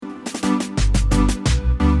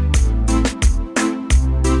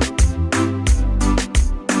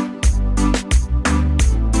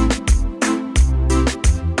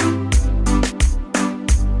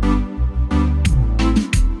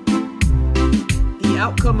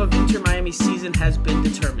outcome of Inter Miami's season has been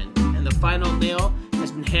determined, and the final nail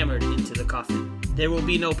has been hammered into the coffin. There will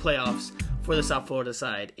be no playoffs for the South Florida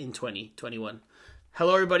side in 2021.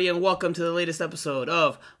 Hello, everybody, and welcome to the latest episode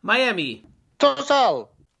of Miami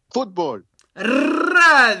Total Football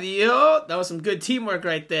Radio. That was some good teamwork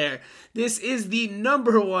right there. This is the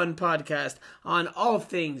 #1 podcast on all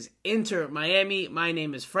things Inter Miami. My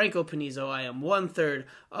name is Franco Panizo. I am 1/3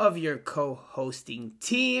 of your co-hosting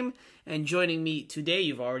team. And joining me today,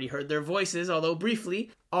 you've already heard their voices, although briefly,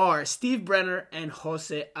 are Steve Brenner and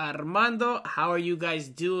Jose Armando. How are you guys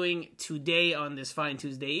doing today on this fine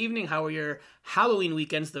Tuesday evening? How are your Halloween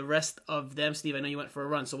weekends, the rest of them? Steve, I know you went for a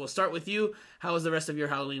run, so we'll start with you. How was the rest of your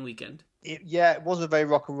Halloween weekend? It wasn't very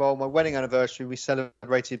rock and roll. My wedding anniversary, we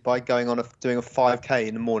celebrated by doing a 5K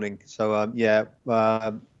in the morning. So,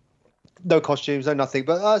 no costumes, no nothing.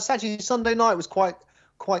 But Saturday, Sunday night was quite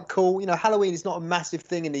cool. You know, Halloween is not a massive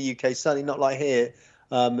thing in the UK, certainly not like here,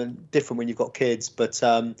 and different when you've got kids. But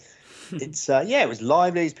it was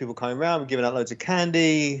lively. People coming around, giving out loads of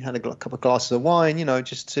candy, had a couple of glasses of wine,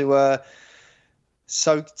 just to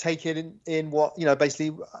take it in what,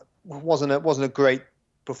 basically wasn't a great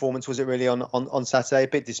performance, was it really, on Saturday? A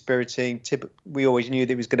bit dispiriting. We always knew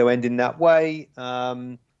that it was going to end in that way.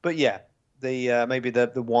 But yeah, maybe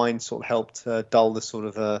the wine sort of helped dull the sort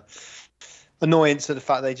of annoyance at the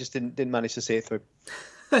fact they just didn't manage to see it through.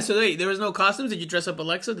 So there was no costumes? Did you dress up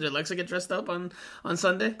Alexa? Did Alexa get dressed up on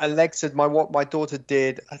Sunday? Alexa, my daughter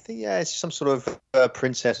did. I think it's some sort of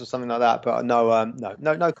princess or something like that. But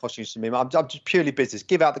no costumes for me. I'm just purely business.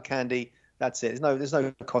 Give out the candy. That's it. There's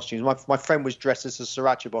no costumes. My friend was dressed as a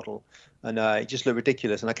sriracha bottle, and it just looked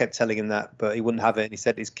ridiculous. And I kept telling him that, but he wouldn't have it. And he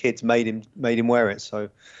said his kids made him wear it. So,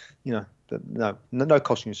 no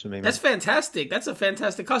costumes for me, man. That's fantastic. That's a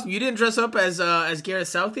fantastic costume. You didn't dress up as Gareth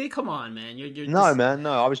Southgate? Come on, man. You're No, man.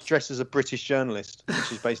 No, I was dressed as a British journalist,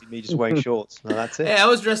 which is basically me just wearing shorts. No, that's it. Hey, I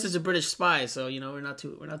was dressed as a British spy, so we're not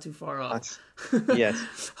too far off.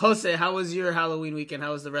 Yes. Jose, how was your Halloween weekend?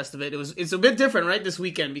 How was the rest of it? It's a bit different, right, this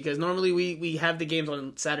weekend, because normally we have the games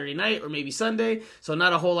on Saturday night or maybe Sunday, so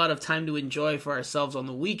not a whole lot of time to enjoy for ourselves on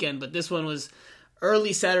the weekend, but this one was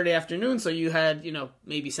early Saturday afternoon, so you had,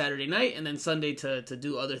 maybe Saturday night and then Sunday to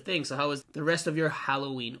do other things. So how was the rest of your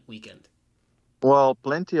Halloween weekend? Well,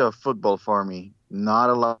 plenty of football for me.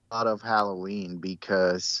 Not a lot of Halloween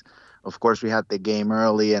because, of course, we had the game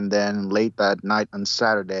early, and then late that night on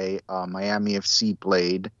Saturday, Miami FC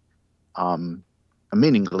played a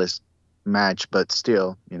meaningless match, but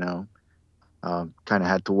still, kind of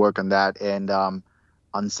had to work on that. And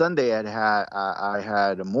on Sunday, I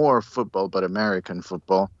had more football, but American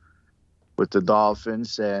football with the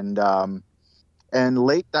Dolphins, and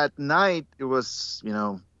late that night it was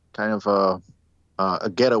kind of a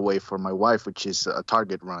getaway for my wife, which is a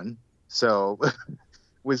Target run. So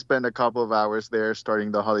we spent a couple of hours there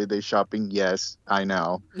starting the holiday shopping. Yes, I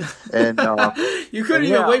know. And you couldn't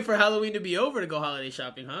even wait for Halloween to be over to go holiday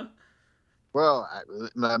shopping, huh? Well,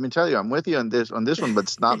 let me tell you, I'm with you on this one, but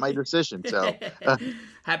it's not my decision. So,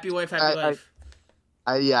 happy wife, happy life.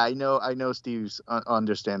 I know Steve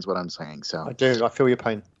understands what I'm saying. So I do. I feel your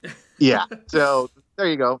pain. Yeah. So there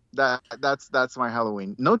you go. That's my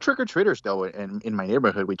Halloween. No trick or treaters though in my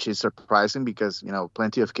neighborhood, which is surprising because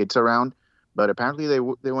plenty of kids around. But apparently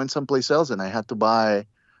they went someplace else, and I had to buy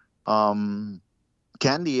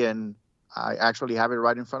candy, and I actually have it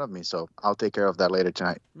right in front of me, so I'll take care of that later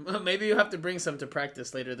tonight. Maybe you have to bring some to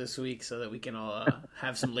practice later this week so that we can all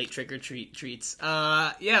have some late trick-or-treat treats.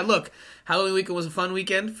 Look, Halloween weekend was a fun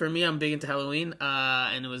weekend. For me, I'm big into Halloween,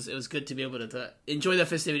 and it was good to be able to enjoy the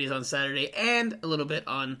festivities on Saturday and a little bit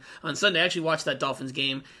on Sunday. I actually watched that Dolphins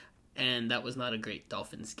game, and that was not a great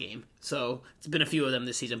Dolphins game. So it's been a few of them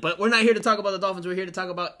this season. But we're not here to talk about the Dolphins. We're here to talk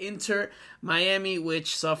about Inter Miami,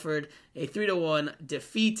 which suffered a 3-1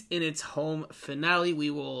 defeat in its home finale. We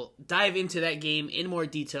will dive into that game in more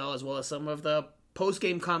detail, as well as some of the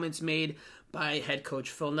post-game comments made by head coach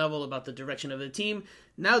Phil Neville about the direction of the team.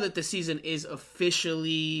 Now that the season is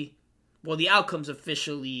the outcome's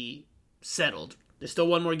officially settled. There's still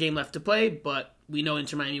one more game left to play, but we know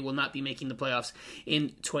Inter Miami will not be making the playoffs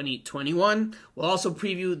in 2021. We'll also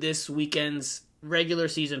preview this weekend's regular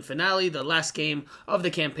season finale, the last game of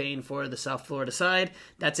the campaign for the South Florida side.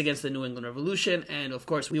 That's against the New England Revolution. And, of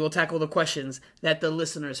course, we will tackle the questions that the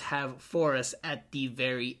listeners have for us at the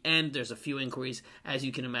very end. There's a few inquiries, as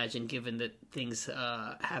you can imagine, given that things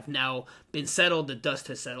have now been settled. The dust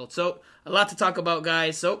has settled. So, a lot to talk about,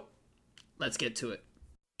 guys. So, let's get to it.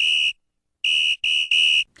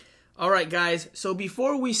 All right, guys, so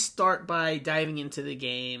before we start by diving into the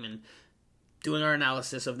game and doing our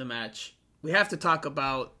analysis of the match, we have to talk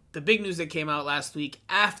about the big news that came out last week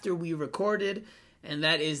after we recorded, and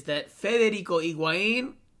that is that Federico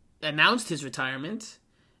Higuaín announced his retirement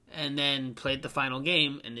and then played the final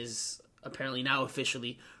game and is apparently now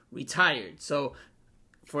officially retired. So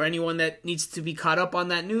for anyone that needs to be caught up on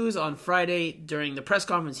that news, on Friday during the press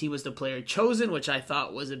conference, he was the player chosen, which I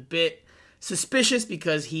thought was a bit suspicious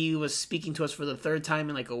because he was speaking to us for the third time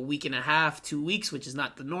in like a week and a half, 2 weeks, which is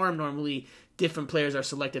not the norm. Normally, different players are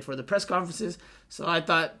selected for the press conferences. So I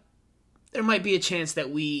thought there might be a chance that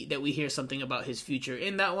we hear something about his future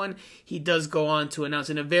in that one. He does go on to announce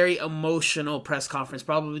in a very emotional press conference,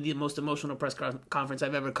 probably the most emotional press conference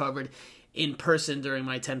I've ever covered in person during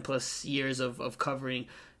my 10 plus years of covering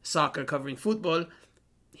soccer, covering football.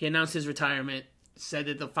 He announced his retirement, said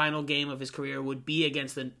that the final game of his career would be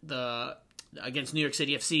against against New York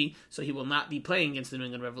City FC, so he will not be playing against the New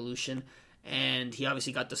England Revolution. And he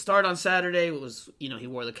obviously got the start on Saturday. It was, he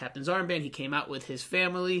wore the captain's armband. He came out with his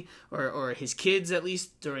family, or his kids at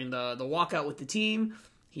least, during the walkout with the team.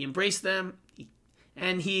 He embraced them.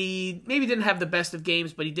 And he maybe didn't have the best of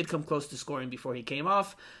games, but he did come close to scoring before he came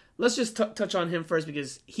off. Let's just touch on him first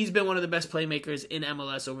because he's been one of the best playmakers in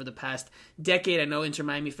MLS over the past decade. I know Inter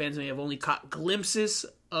Miami fans may have only caught glimpses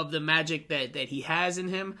of the magic that he has in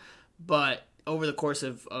him, but over the course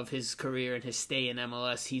of his career and his stay in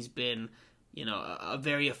MLS, he's been a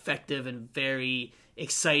very effective and very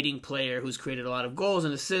exciting player who's created a lot of goals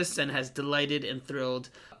and assists and has delighted and thrilled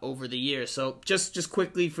over the years. So just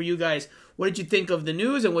quickly for you guys, what did you think of the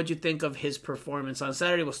news and what did you think of his performance on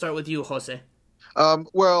Saturday? We'll start with you, Jose.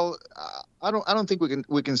 Well, I don't think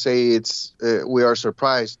we can say we are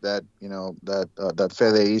surprised that that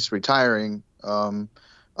Fede is retiring.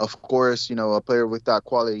 Of course, a player with that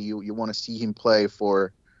quality, you want to see him play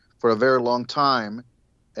for a very long time.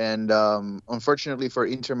 And unfortunately for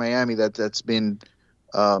Inter Miami, that's been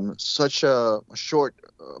such a short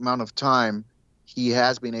amount of time. He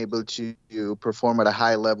has been able to perform at a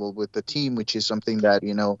high level with the team, which is something that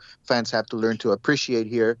fans have to learn to appreciate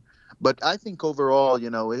here. But I think overall,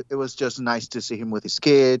 it was just nice to see him with his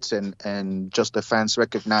kids and just the fans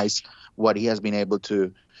recognize what he has been able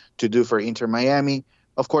to do for Inter Miami.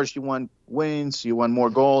 Of course, you want wins, you want more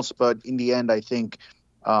goals, but in the end, I think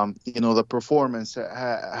the performance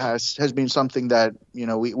has been something that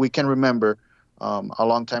we can remember a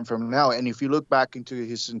long time from now. And if you look back into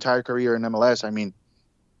his entire career in MLS, I mean,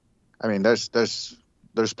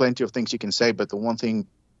 there's plenty of things you can say, but the one thing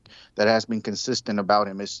that has been consistent about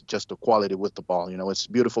him is just the quality with the ball. It's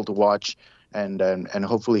beautiful to watch, and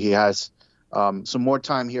hopefully he has some more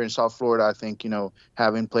time here in South Florida. I think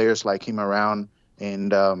having players like him around,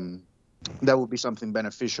 and that would be something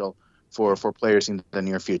beneficial for players in the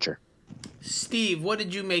near future. Steve, what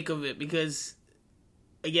did you make of it? Because,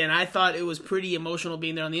 again, I thought it was pretty emotional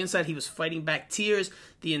being there on the inside. He was fighting back tears.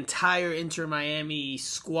 The entire Inter Miami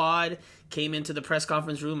squad came into the press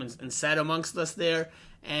conference room and sat amongst us there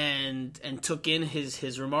and took in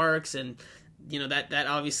his remarks. And, that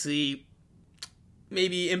obviously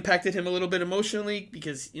maybe impacted him a little bit emotionally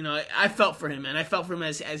because, I felt for him. And I felt for him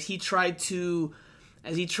as he tried to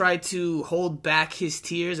hold back his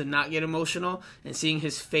tears and not get emotional, and seeing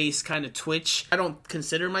his face kind of twitch. I don't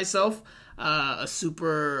consider myself a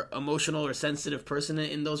super emotional or sensitive person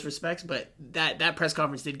in those respects, but that press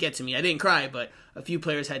conference did get to me. I didn't cry, but a few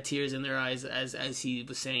players had tears in their eyes as he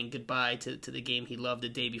was saying goodbye to the game he loved the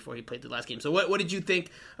day before he played the last game. So what did you think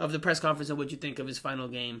of the press conference, and what did you think of his final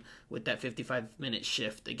game with that 55-minute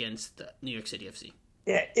shift against New York City FC?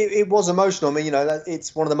 Yeah, it was emotional. I mean,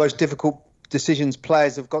 it's one of the most difficult decisions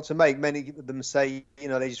players have got to make. Many of them say,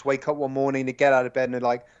 they just wake up one morning, they get out of bed and they're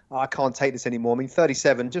like, I can't take this anymore. I mean,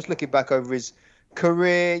 37, just looking back over his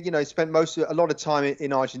career, spent a lot of time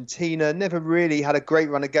in Argentina, never really had a great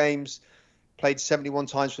run of games, played 71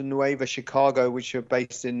 times for Nueva Chicago, which are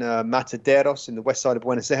based in Mataderos in the west side of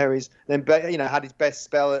Buenos Aires. Then, had his best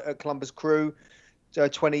spell at Columbus Crew,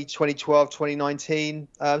 2012, 2019.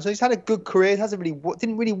 So he's had a good career.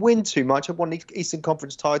 Didn't really win too much. I won the Eastern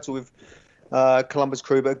Conference title with Columbus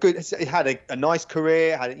Crew, but good. He had a nice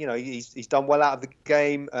career. He's done well out of the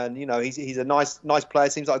game, and he's a nice player.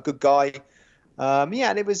 Seems like a good guy.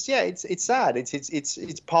 And it was it's sad.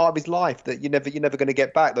 It's part of his life that you're never going to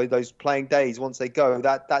get back. Those playing days, once they go,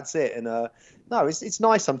 that's it. And no, it's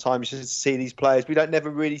nice sometimes just to see these players. We don't never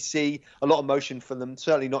really see a lot of emotion from them.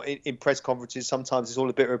 Certainly not in press conferences. Sometimes it's all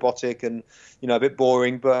a bit robotic and a bit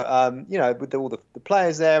boring. But with all the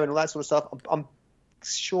players there and all that sort of stuff, I'm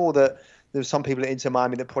sure that there were some people at Inter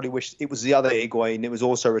Miami that probably wished it was the other Higuaín. It was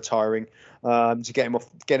also retiring to get him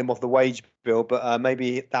off the wage bill. But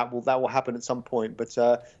maybe that will happen at some point. But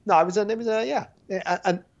no, it was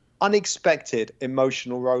and unexpected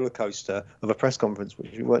emotional roller coaster of a press conference,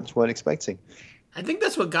 which we weren't expecting. I think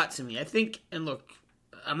that's what got to me. I think, and look,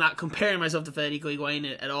 I'm not comparing myself to Federico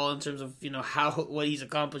Higuain at all in terms of what he's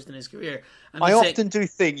accomplished in his career. I often do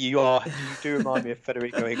think you do remind me of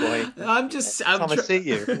Federico Higuain. I'm see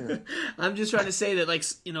you. I'm just trying to say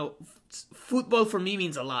that football for me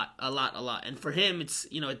means a lot, and for him it's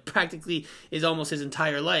it practically is almost his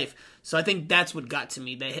entire life. So I think that's what got to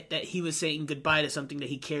me, that he was saying goodbye to something that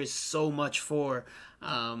he cares so much for,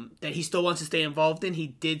 that he still wants to stay involved in. He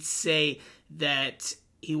did say that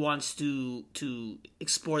he wants to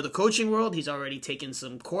explore the coaching world. He's already taken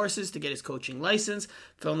some courses to get his coaching license.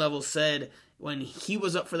 Phil Neville said when he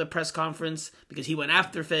was up for the press conference, because he went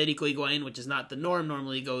after Federico Higuain, which is not the norm.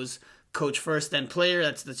 Normally he goes coach first, then player.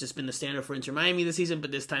 That's just been the standard for Inter Miami this season.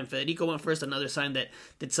 But this time Federico went first, another sign that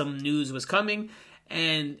some news was coming.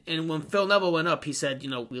 And when Phil Neville went up, he said,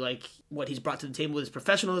 we like what he's brought to the table with his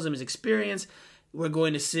professionalism, his experience. We're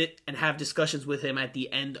going to sit and have discussions with him at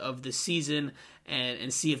the end of the season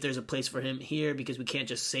and see if there's a place for him here, because we can't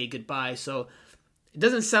just say goodbye. So it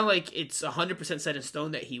doesn't sound like it's 100% set in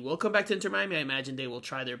stone that he will come back to Inter Miami. I imagine they will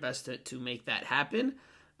try their best to make that happen.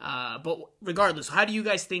 But regardless, how do you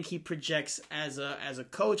guys think he projects as a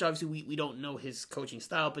coach? Obviously, we don't know his coaching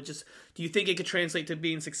style, but just do you think it could translate to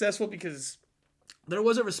being successful? Because there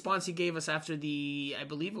was a response he gave us after I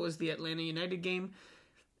believe it was the Atlanta United game,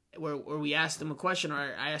 where we asked him a question,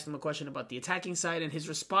 or I asked him a question about the attacking side, and his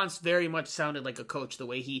response very much sounded like a coach, the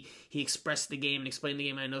way he expressed the game and explained the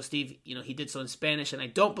game. And I know, Steve, he did so in Spanish, and I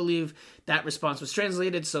don't believe that response was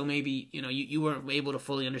translated, so maybe, you weren't able to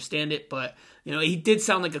fully understand it, but, he did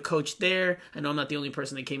sound like a coach there. I know I'm not the only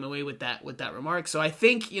person that came away with that remark, so I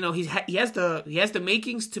think, he has the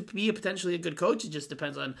makings to be potentially a good coach. It just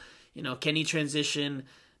depends on, can he transition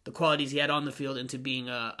the qualities he had on the field into being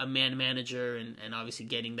a man manager, and obviously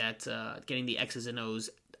getting the X's and O's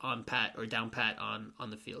on pat or down pat on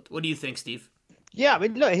the field. What do you think, Steve? Yeah, I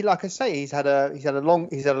mean, look, like I say, he's had a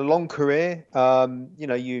long career.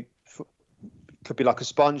 You could be like a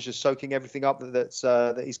sponge, just soaking everything up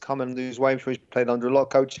that he's come under his way. I'm sure he's played under a lot of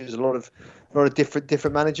coaches, a lot of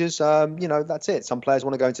different managers. That's it. Some players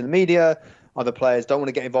want to go into the media. Other players don't want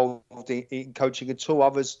to get involved in coaching at all.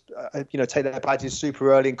 Others, take their badges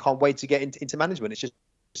super early and can't wait to get into management. It's just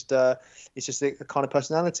the kind of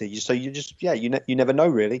personality. You never know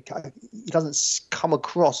really. He doesn't come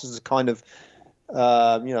across as a kind of,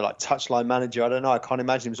 like touchline manager. I don't know. I can't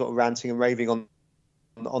imagine him sort of ranting and raving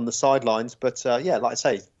on the sidelines. But like I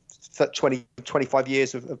say, 25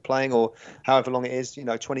 years of playing, or however long it is,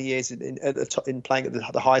 20 years in playing at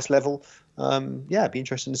the highest level. It'd be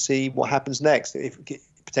interesting to see what happens next. If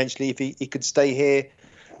he could stay here,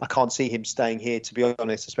 I can't see him staying here, to be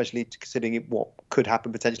honest, especially considering what could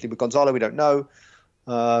happen potentially with Gonzalo. We don't know.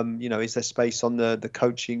 Is there space on the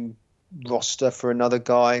coaching roster for another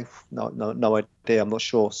guy? No idea. I'm not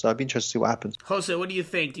sure. So I'd be interested to see what happens. Jose, what do you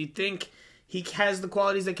think? Do you think he has the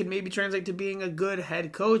qualities that could maybe translate to being a good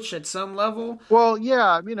head coach at some level? Well,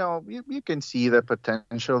 yeah, you can see the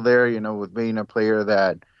potential there, with being a player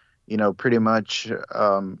that, pretty much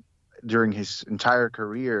during his entire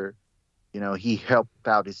career, he helped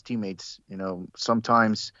out his teammates.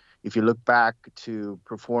 Sometimes if you look back to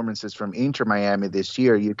performances from Inter Miami this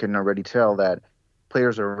year, you can already tell that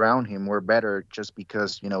players around him were better just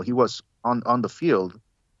because, he was on the field.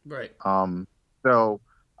 Right.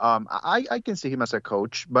 I can see him as a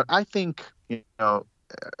coach, but I think,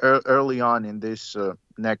 early on in this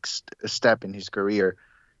next step in his career,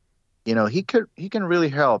 he can really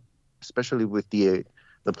help, especially with the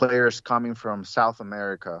players coming from South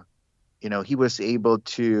America. He was able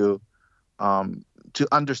to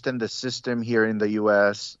understand the system here in the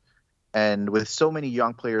U.S., and with so many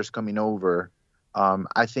young players coming over,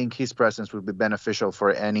 I think his presence would be beneficial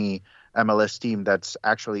for any MLS team that's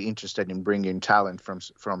actually interested in bringing talent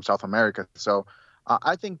from South America. So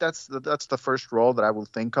I think that's the first role that I will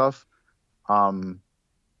think of. I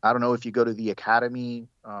don't know if you go to the academy.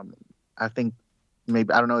 I think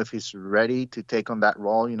maybe, I don't know if he's ready to take on that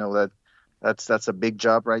role. That's a big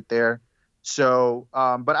job right there. So,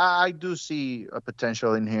 but I do see a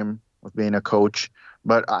potential in him of being a coach.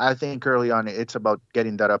 But I think early on, it's about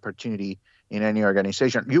getting that opportunity in any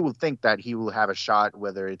organization. You will think that he will have a shot,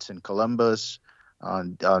 whether it's in Columbus,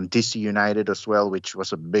 on DC United as well, which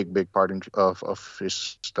was a big part of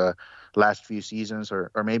his last few seasons,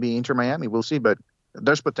 or maybe Inter Miami. We'll see, but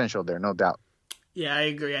there's potential there, no doubt. Yeah, I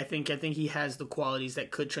agree. I think he has the qualities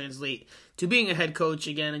that could translate to being a head coach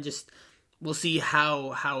again, and just we'll see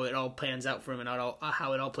how it all pans out for him and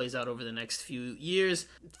how it all plays out over the next few years.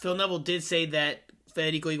 Phil Neville did say that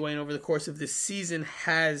Federico Higuain over the course of this season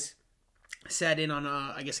has sat in on,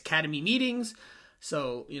 academy meetings.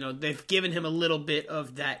 So, they've given him a little bit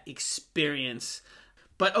of that experience.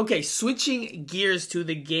 But, okay, switching gears to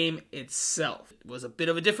the game itself. It was a bit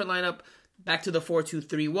of a different lineup. Back to the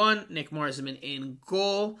 4-2-3-1. Nick Marsman in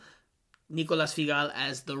goal. Nicolas Figal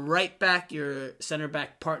as the right back. Your center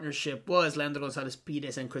back partnership was Leandro Gonzalez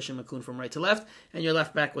Pires and Christian McCoon from right to left. And your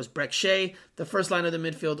left back was Brek Shea. The first line of the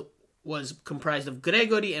midfield was comprised of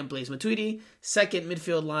Gregory and Blaise Matuidi. Second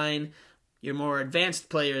midfield line, your more advanced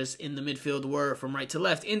players in the midfield were from right to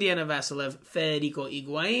left, Indiana Vassilev, Federico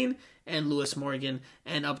Higuain, and Lewis Morgan.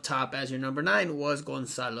 And up top as your number 9 was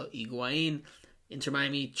Gonzalo Higuain. Inter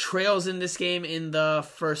Miami trails in this game in the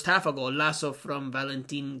first half. A golazo from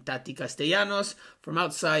Valentin Tati Castellanos from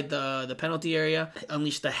outside the penalty area.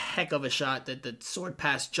 Unleashed a heck of a shot that soared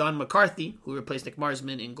past John McCarthy, who replaced Nick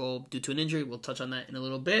Marsman in goal due to an injury. We'll touch on that in a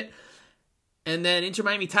little bit. And then Inter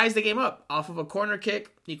Miami ties the game up off of a corner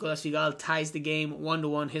kick. Nicolas Figal ties the game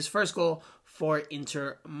 1-1, his first goal for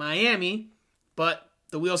Inter Miami. But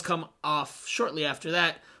the wheels come off shortly after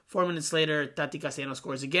that. 4 minutes later, Tati Castellanos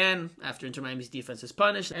scores again after Inter Miami's defense is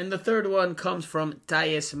punished. And the third one comes from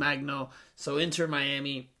Thais Magno. So Inter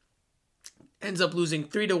Miami ends up losing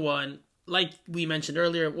 3-1. Like we mentioned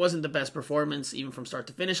earlier, it wasn't the best performance, even from start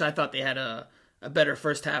to finish. I thought they had a better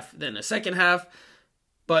first half than a second half.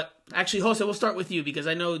 But actually, Jose, we'll start with you because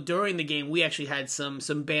I know during the game we actually had some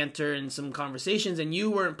banter and some conversations, and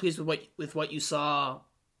you weren't pleased with what you saw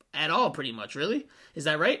at all, pretty much, really? Is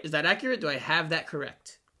that right? Is that accurate? Do I have that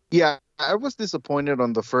correct? Yeah, I was disappointed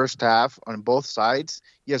on the first half on both sides.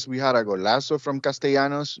 Yes, we had a golazo from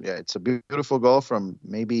Castellanos. Yeah, it's a beautiful goal from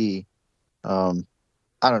maybe, I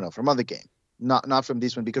don't know, from other game. Not from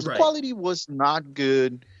this one because the quality was not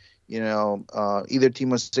good. Either team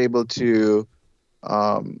was able to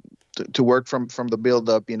work from the build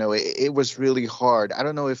up. It was really hard. I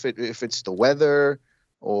don't know if it's the weather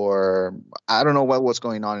or I don't know what was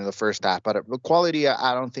going on in the first half, but the quality,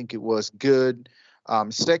 I don't think it was good.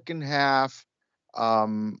 Second half,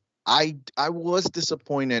 I was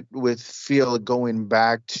disappointed with Phil going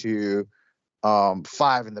back to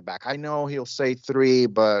 5 in the back. I know he'll say 3,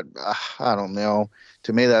 but I don't know.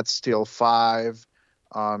 To me, that's still 5.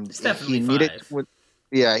 It's definitely 5.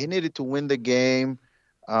 He needed to win the game.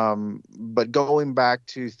 But going back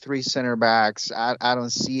to 3 center backs, I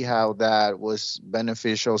don't see how that was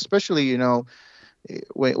beneficial, especially,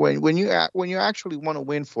 when you actually want to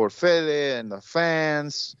win for Fede and the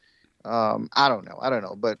fans. I don't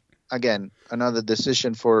know. But again, another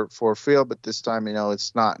decision for Phil, but this time,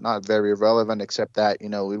 it's not very relevant, except that, it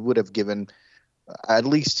would have given, at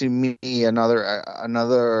least to me,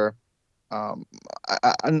 another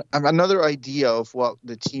idea of what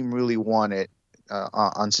the team really wanted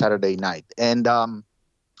on Saturday night. And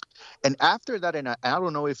after that, and I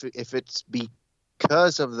don't know if it's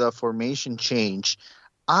because of the formation change,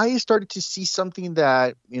 I started to see something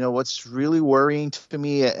that, what's really worrying to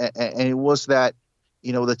me, and it was that,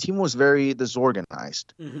 the team was very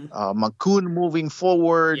disorganized. Mm-hmm. McCoon moving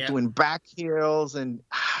forward, doing back heels, and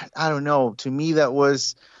I don't know. To me, that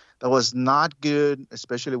was not good,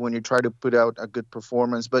 especially when you try to put out a good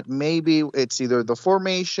performance. But maybe it's either the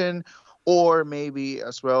formation or maybe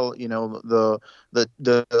as well, the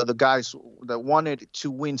guys that wanted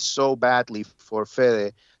to win so badly for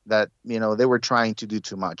Fede that, they were trying to do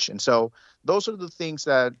too much. And so those are the things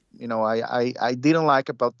that, I didn't like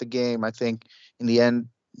about the game. I think in the end,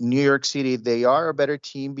 New York City, they are a better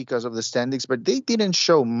team because of the standings, but they didn't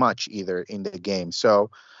show much either in the game. So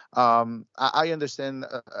I understand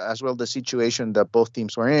as well the situation that both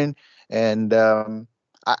teams were in. And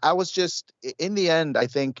I was just, in the end, I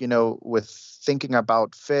think, with thinking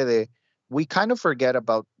about Fede, we kind of forget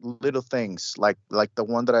about little things like the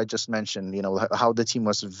one that I just mentioned, how the team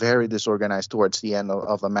was very disorganized towards the end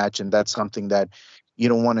of a match. And that's something that you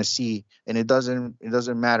don't want to see. And it doesn't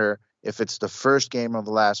matter if it's the first game or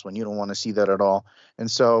the last one. You don't want to see that at all. And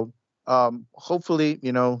so hopefully,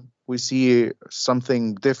 we see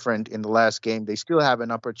something different in the last game. They still have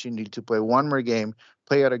an opportunity to play one more game,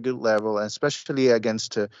 play at a good level, and especially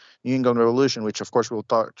against New England Revolution, which of course we'll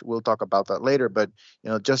talk about that later. But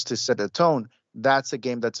just to set a tone, that's a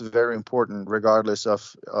game that's very important, regardless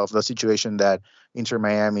of the situation that Inter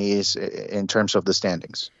Miami is in terms of the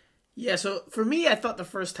standings. Yeah. So for me, I thought the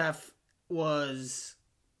first half wasn't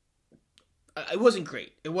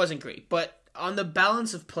great. It wasn't great, but on the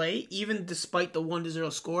balance of play, even despite the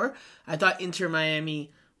 1-0 score, I thought Inter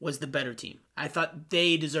Miami was the better team. I thought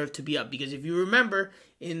they deserved to be up because if you remember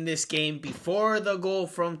in this game, before the goal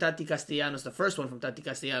from Tati Castellanos, the first one from Tati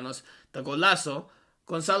Castellanos, the golazo,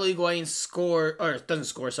 Gonzalo Higuain doesn't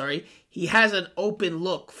score, sorry. He has an open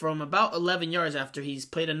look from about 11 yards after he's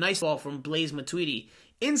played a nice ball from Blaise Matuidi.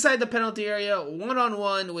 Inside the penalty area,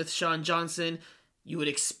 one-on-one with Sean Johnson. You would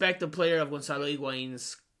expect a player of Gonzalo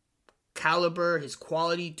Higuain's caliber, his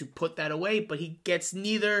quality, to put that away, but he gets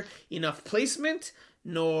neither enough placement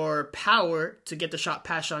nor power to get the shot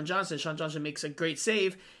past Sean Johnson. Sean Johnson makes a great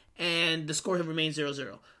save, and the score remains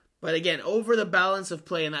 0-0. But again, over the balance of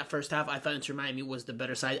play in that first half, I thought Inter Miami was the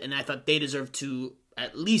better side, and I thought they deserved to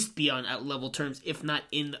at least be on out-level terms, if not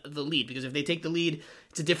in the lead. Because if they take the lead,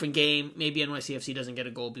 it's a different game. Maybe NYCFC doesn't get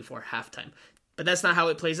a goal before halftime. But that's not how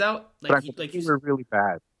it plays out. They were really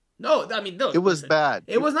bad. No, I mean, no. It was bad.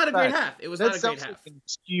 It was not a great half. It was not a great half. An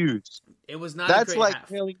excuse. It was not a great half.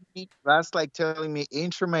 That's like telling me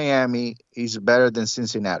Inter Miami is better than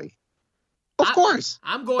Cincinnati. Of course.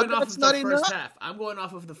 I'm going off of the first half. I'm going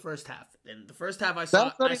off of the first half. In the first half, I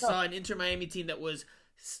saw an Inter Miami team that was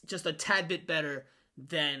just a tad bit better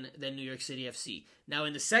than New York City FC. Now,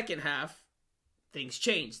 in the second half, things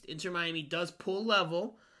changed. Inter Miami does pull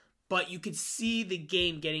level, but you could see the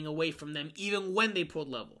game getting away from them even when they pulled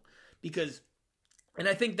level. And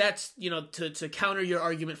I think that's, to counter your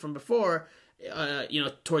argument from before,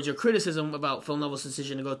 towards your criticism about Phil Neville's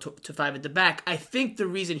decision to go to 5 at the back, I think the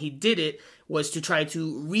reason he did it was to try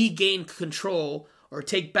to regain control or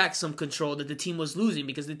take back some control that the team was losing,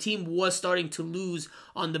 because the team was starting to lose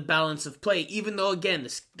on the balance of play. Even though, again,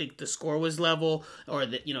 the score was level, or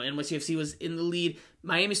NYCFC was in the lead,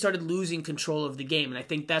 Miami started losing control of the game, and I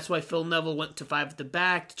think that's why Phil Neville went to 5 at the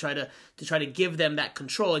back to try to give them that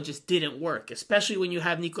control. It just didn't work, especially when you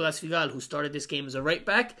have Nicolas Figal, who started this game as a right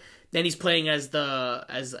back. Then he's playing as the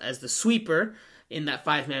sweeper in that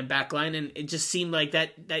 5-man back line, and it just seemed like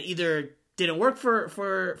that either didn't work for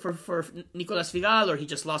Nicolas Figal, or he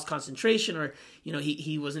just lost concentration, or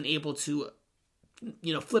he wasn't able to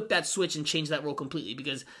flip that switch and change that role completely.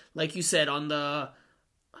 Because like you said, I'm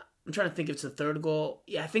trying to think if it's the third goal.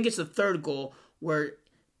 Yeah, I think it's the third goal where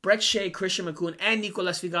Brek Shea, Christian McCoon, and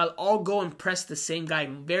Nicolas Figal all go and press the same guy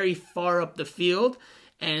very far up the field,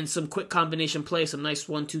 and some quick combination play, some nice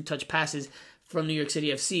 1-2 touch passes from New York City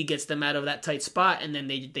FC gets them out of that tight spot, and then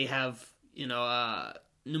they have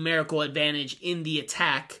numerical advantage in the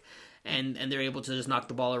attack, and they're able to just knock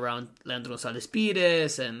the ball around Leandro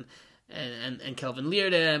Gonzalez-Pires and Kelvin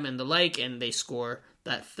Leerdam and the like, and they score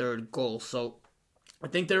that third goal. So I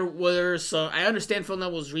think there were some. I understand Phil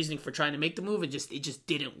Neville's reasoning for trying to make the move. It just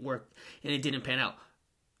didn't work, and it didn't pan out.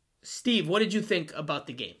 Steve, what did you think about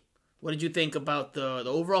the game? What did you think about the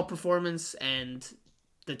overall performance and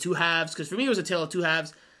the two halves? Because for me, it was a tale of two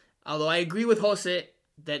halves. Although I agree with Jose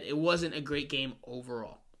that it wasn't a great game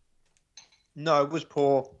overall. No, it was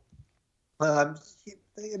poor.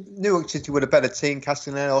 New York City were a better team.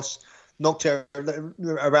 Castellanos knocked it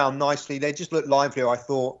around nicely. They just looked livelier, I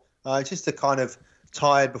thought. Just a kind of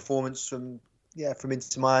tired performance from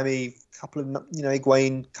Inter Miami. Couple of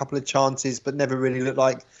Higuain, couple of chances, but never really looked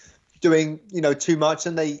like doing too much.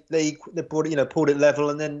 And they brought it, pulled it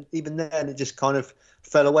level, and then even then it just kind of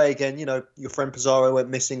fell away again. Your friend Pizarro went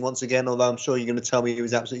missing once again, although I'm sure you're going to tell me he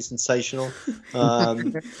was absolutely sensational.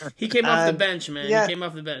 He came off the bench, man. Yeah. He came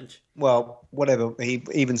off the bench. Well, whatever. When he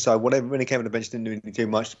came on the bench, didn't do too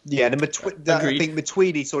much. Yeah, I think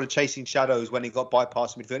Matuidi sort of chasing shadows when he got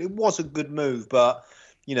bypassed midfield. It was a good move, but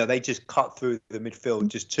they just cut through the midfield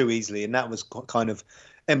just too easily, and that was kind of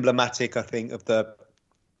emblematic, I think, of the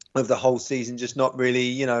whole season. Just not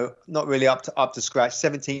really up to scratch.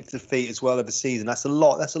 17th defeat as well of the season. That's a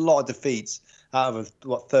lot of defeats out of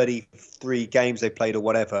 33 games they played or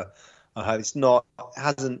whatever. It's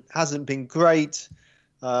hasn't been great.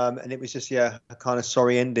 And it was just a kind of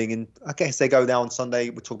sorry ending. And I guess they go down on Sunday.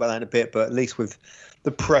 We'll talk about that in a bit. But at least with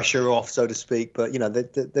the pressure off, so to speak. But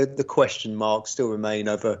the question marks still remain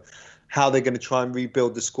over how they're going to try and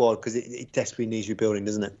rebuild the squad, because it desperately needs rebuilding,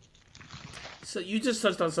 doesn't it? So you just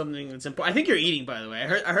touched on something that's important. I think you're eating, by the way.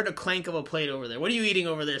 I heard a clank of a plate over there. What are you eating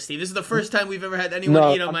over there, Steve? This is the first time we've ever had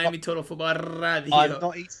anyone eat on Miami Total Football Radio. I'm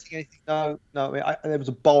not eating anything. No. There was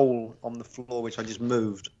a bowl on the floor which I just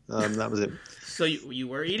moved. That was it. So you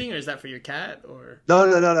were eating, or is that for your cat? Or no.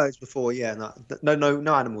 It's before. Yeah,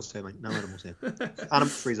 no animals here, mate. No animals here. Animal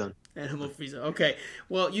free zone. Animal free zone. Okay.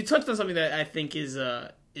 Well, you touched on something that I think is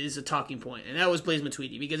a talking point, and that was Blaise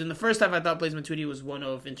Matuidi. Because in the first half, I thought Blaise Matuidi was one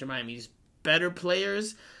of Inter Miami's better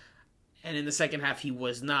players, and in the second half he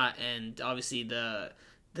was not. And obviously the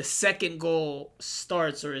the second goal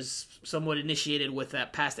starts or is somewhat initiated with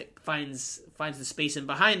that pass that finds the space in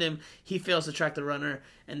behind him. He fails to track the runner,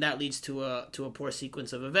 and that leads to a poor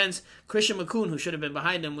sequence of events. Christian Makoun, who should have been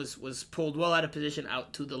behind him, was pulled well out of position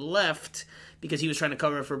out to the left because he was trying to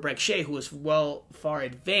cover for Brek Shea, who was far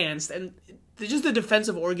advanced. And just the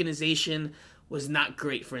defensive organization was not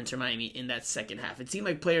great for Inter Miami in that second half. It seemed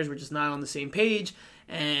like players were just not on the same page.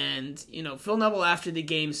 And, Phil Neville after the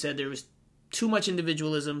game said there was too much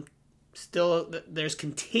individualism. Still, there's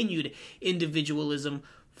continued individualism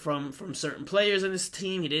from certain players in this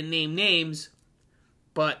team. He didn't name names,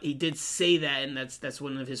 but he did say that, and that's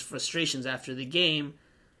one of his frustrations after the game.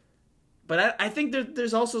 But I think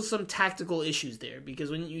there's also some tactical issues there, because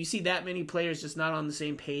when you see that many players just not on the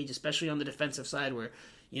same page, especially on the defensive side, where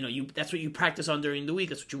that's what you practice on during the week,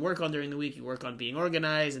 that's what you work on during the week. You work on being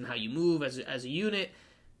organized and how you move as a unit.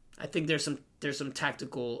 I think there's some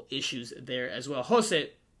tactical issues there as well.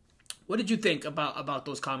 Jose, what did you think about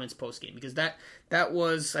those comments post game? Because that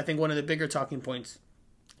was, I think, one of the bigger talking points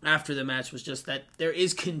after the match, was just that there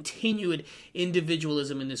is continued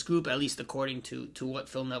individualism in this group, at least according to what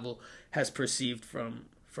Phil Neville has perceived from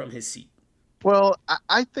his seat. Well,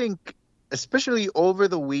 I think, especially over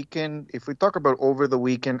the weekend, if we talk about over the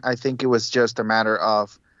weekend, I think it was just a matter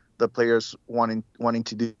of the players wanting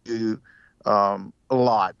to do a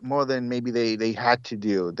lot more than maybe they had to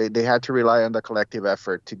do. They had to rely on the collective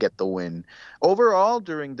effort to get the win. Overall,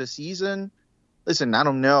 during the season, listen, I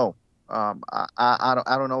don't know. I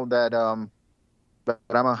don't know that, but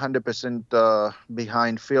I'm 100%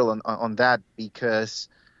 behind Phil on that, because,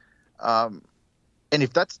 and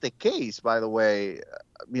if that's the case, by the way,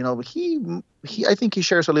 he I think he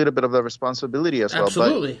shares a little bit of the responsibility as well.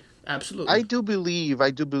 Absolutely. I do believe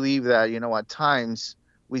that, at times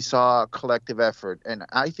we saw collective effort, and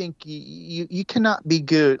I think you cannot be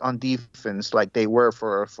good on defense like they were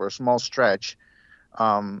for a small stretch,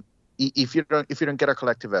 if you don't get a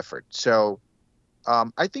collective effort. So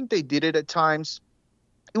I think they did it at times.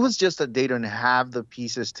 It was just that they don't have the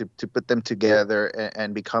pieces to put them together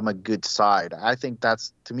and become a good side. I think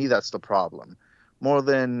that's the problem, more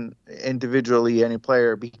than individually any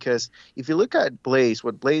player. Because if you look at Blaise,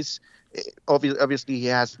 obviously he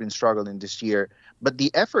has been struggling this year, but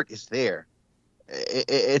the effort is there.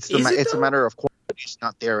 It's a matter of quality. It's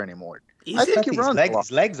not there anymore. I think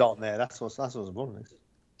his legs aren't there. That's what's the problem.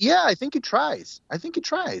 Yeah, I think he tries.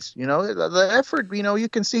 The effort. You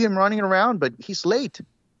can see him running around, but he's late.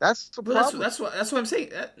 That's the problem. That's what I'm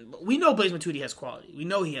saying. We know Blaise Matuidi has quality. We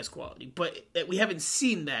know he has quality, but we haven't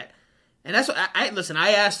seen that. And that's what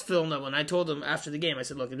I asked Phil Neville, and I told him after the game, I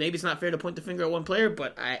said, look, maybe it's not fair to point the finger at one player,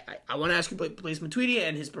 but I want to ask you about Blaise Matuidi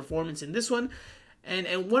and his performance in this one.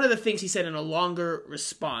 And one of the things he said in a longer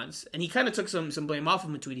response, and he kind of took some blame off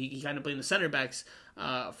of Matuidi. He kind of blamed the center backs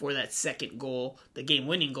for that second goal, the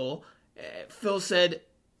game-winning goal. Phil said,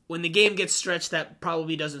 when the game gets stretched, that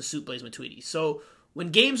probably doesn't suit Blaise Matuidi. So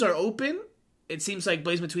when games are open, it seems like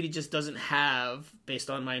Blaise Matuidi just doesn't have, based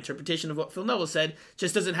on my interpretation of what Phil Neville said,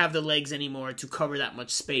 just doesn't have the legs anymore to cover that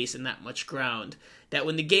much space and that much ground. That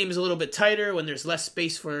when the game is a little bit tighter, when there's less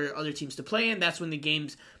space for other teams to play in, that's when the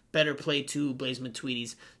game's better play to Blaise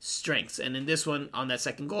Matuidi's strengths. And in this one, on that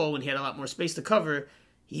second goal, when he had a lot more space to cover,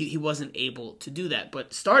 he wasn't able to do that.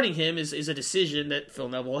 But starting him is a decision that Phil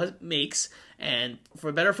Neville makes, and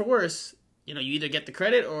for better or for worse, you either get the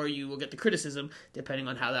credit or you will get the criticism, depending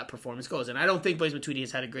on how that performance goes. And I don't think Blaise Matuidi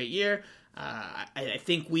has had a great year. I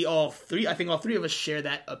think all three of us share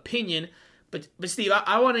that opinion. But Steve,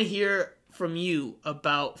 I want to hear from you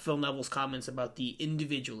about Phil Neville's comments about the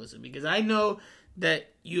individualism, because I know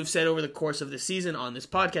that you have said over the course of the season on this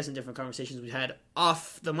podcast and different conversations we've had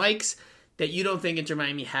off the mics that you don't think Inter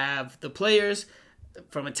Miami have the players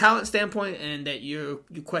from a talent standpoint, and that you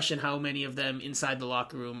question how many of them inside the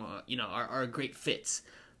locker room are great fits.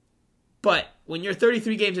 But when you're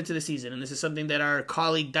 33 games into the season, and this is something that our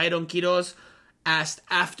colleague Daidon Quiroz asked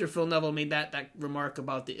after Phil Neville made that remark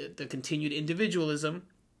about the continued individualism,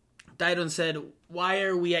 Daidon said, why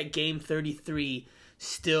are we at game 33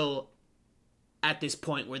 still at this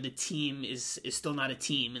point where the team is still not a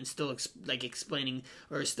team and still explaining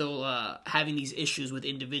or still having these issues with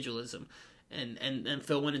individualism? And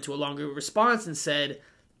Phil went into a longer response and said,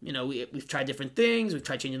 we've tried different things. We've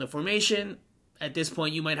tried changing the formation. At this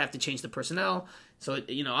point, you might have to change the personnel. So,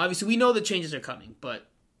 obviously we know the changes are coming, but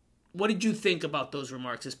what did you think about those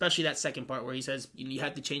remarks, especially that second part where he says you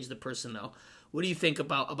have to change the personnel? What do you think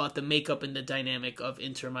about the makeup and the dynamic of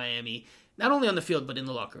Inter Miami, not only on the field, but in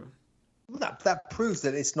the locker room? Well, that proves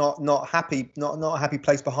that it's not a happy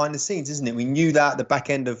place behind the scenes, isn't it? We knew that at the back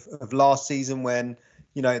end of last season when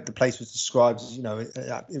the place was described as,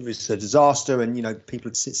 it was a disaster, and,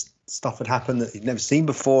 stuff had happened that he'd never seen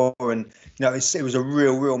before. And, it was a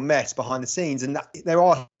real mess behind the scenes. And there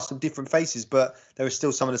are some different faces, but there are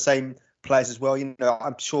still some of the same players as well.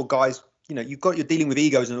 I'm sure guys, you're dealing with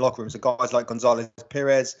egos in the locker room. So guys like Gonzalez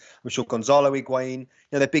Perez, I'm sure Gonzalo Higuain,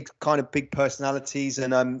 they're big personalities.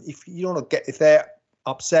 And if they're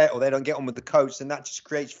upset or they don't get on with the coach, then that just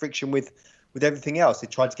creates friction with everything else. They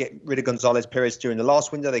tried to get rid of Gonzalez Perez during the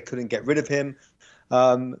last window. They couldn't get rid of him.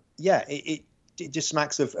 It just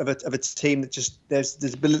smacks of a team that just there's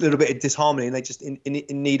a little bit of disharmony, and they just in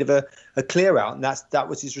need of a clear out. And that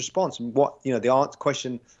was his response. And what the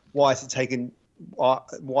question, why is it taken?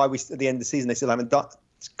 Why we at the end of the season they still haven't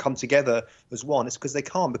come together as one? It's because they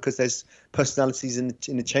can't, because there's personalities in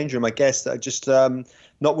the change room, I guess, that are just not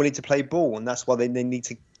willing to play ball, and that's why they need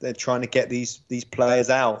to. They're trying to get these players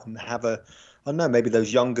out and have I don't know, maybe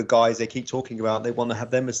those younger guys they keep talking about. They want to have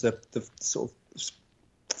them as the sort of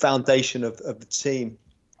foundation of the team.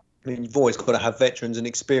 I mean, you've always got to have veterans and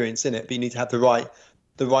experience in it, but you need to have the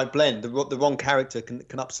right blend. The wrong character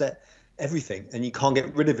can upset everything, and you can't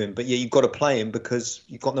get rid of him. But yeah, you've got to play him because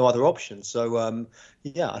you've got no other option. So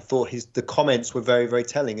I thought the comments were very, very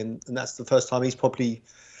telling, and that's the first time he's probably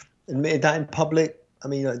admitted that in public. I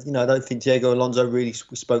mean, I don't think Diego Alonso really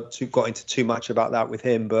got into too much about that with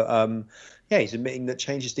him, but he's admitting that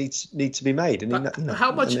changes need to be made. And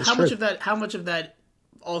how much of that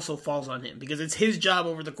also falls on him, because it's his job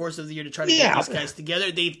over the course of the year to try to get these guys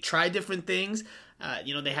together. They've tried different things.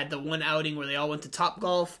 They had the one outing where they all went to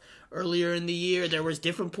Topgolf earlier in the year. There was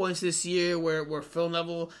different points this year where Phil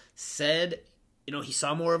Neville said, he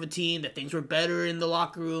saw more of a team, that things were better in the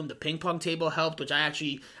locker room. The ping pong table helped, which I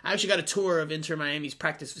actually got a tour of Inter Miami's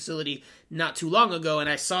practice facility not too long ago, and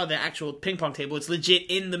I saw the actual ping pong table. It's legit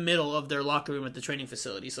in the middle of their locker room at the training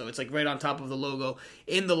facility, so it's like right on top of the logo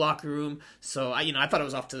in the locker room. So I thought it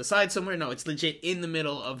was off to the side somewhere. No, it's legit in the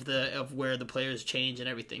middle of where the players change and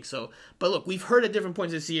everything. So, but look, we've heard at different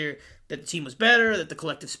points this year that the team was better, that the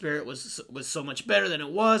collective spirit was so much better than it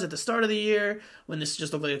was at the start of the year, when this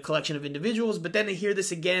just looked like a collection of individuals. But then to hear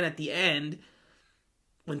this again at the end,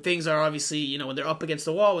 when things are obviously, when they're up against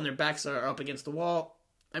the wall, when their backs are up against the wall,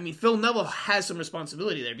 I mean, Phil Neville has some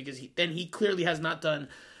responsibility there, because he clearly has not done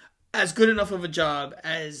as good enough of a job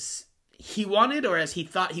as he wanted, or as he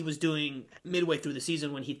thought he was doing midway through the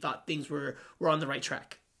season, when he thought things were on the right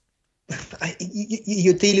track.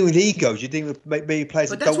 You're dealing with egos. You're dealing with maybe players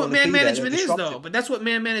that don't want to be there. But that's what man management is, though. But that's what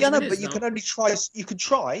man management is. But you can only try. You can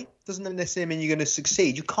try. Doesn't necessarily mean you're going to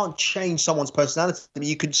succeed. You can't change someone's personality. I mean,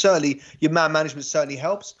 you can certainly. Your man management certainly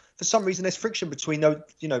helps. For some reason, there's friction between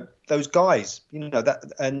those guys.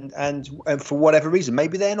 And for whatever reason,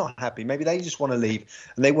 maybe they're not happy. Maybe they just want to leave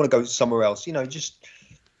and they want to go somewhere else.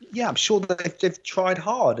 I'm sure that they've tried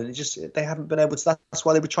hard, and they haven't been able to. That's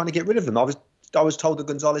why they were trying to get rid of them. I was told that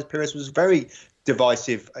Gonzalez Perez was a very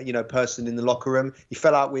divisive, person in the locker room. He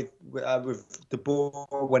fell out with De Boer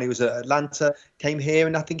when he was at Atlanta, came here,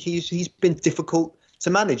 and I think he's been difficult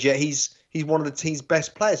to manage. Yet he's one of the team's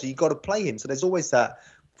best players, so you've got to play him. So there's always that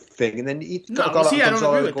thing. And then I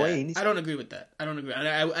don't agree with that. I don't agree with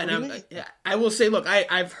that. I don't agree. I will say, look,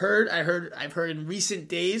 I've heard in recent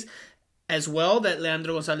days as well that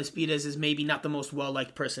Leandro Gonzalez Perez is maybe not the most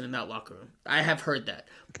well-liked person in that locker room. I have heard that.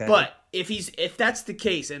 Okay. But if that's the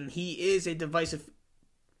case, and he is a divisive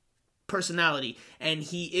personality, and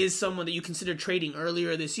he is someone that you considered trading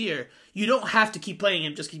earlier this year, you don't have to keep playing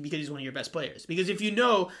him just because he's one of your best players. Because if you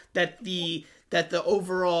know that the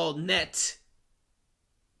overall net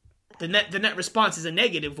response is a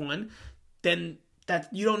negative one, then that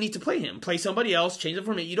you don't need to play him. Play somebody else, change the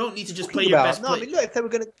format. You don't need to just play your best player. I mean, look, if they were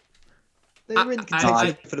going to. They were in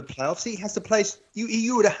contention for the playoffs. He has to play.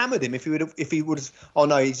 You would have hammered him if he would have. Oh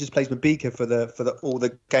no, he just plays Mabika for all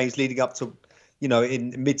the games leading up to,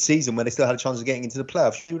 in mid-season when they still had a chance of getting into the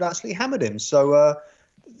playoffs. You would actually hammered him. So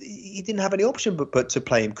he didn't have any option but to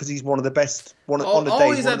play him, because he's one of the best. On the day,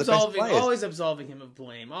 one of the best players. Always absolving him of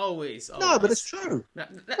blame. Always. No, but it's true.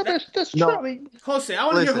 That's true. I mean, Jose, I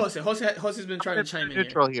want to hear Jose. Jose's been trying to chime in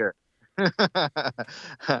neutral here.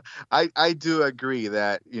 I do agree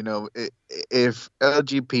that if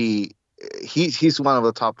LGP, he's one of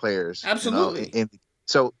the top players. Absolutely.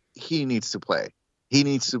 So he needs to play. He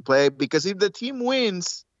needs to play, because if the team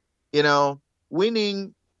wins,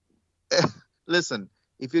 winning. Listen,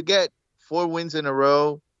 if you get 4 wins in a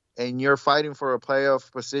row and you're fighting for a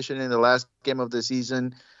playoff position in the last game of the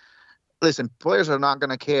season, listen, players are not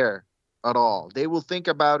going to care at all. They will think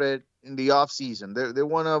about it in the off season. They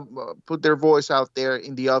want to put their voice out there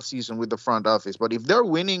in the off season with the front office. But if they're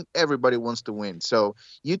winning, everybody wants to win. So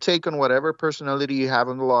you take on whatever personality you have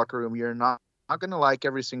in the locker room. You're not going to like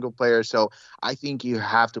every single player. So I think you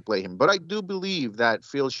have to play him. But I do believe that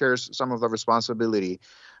Phil shares some of the responsibility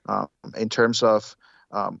in terms of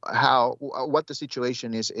what the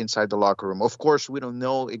situation is inside the locker room. Of course, we don't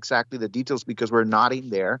know exactly the details because we're not in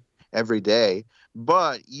there every day,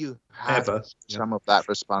 but you have some of that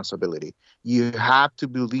responsibility. You have to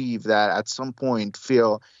believe that at some point,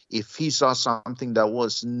 Phil, if he saw something that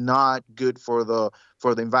was not good for the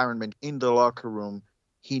environment in the locker room,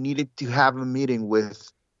 he needed to have a meeting with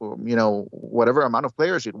whatever amount of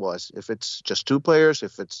players it was. If it's just 2 players,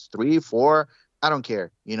 if it's 3, 4, I don't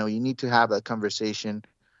care. You need to have that conversation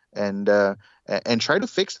and try to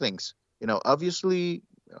fix things. Obviously,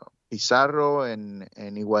 Pizarro and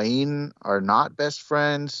Higuain are not best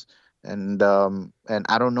friends, and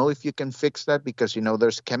I don't know if you can fix that because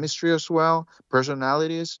there's chemistry as well,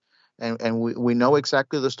 personalities, and we know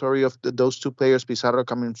exactly the story of those 2 players. Pizarro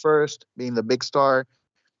coming first, being the big star,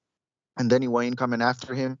 and then Higuain coming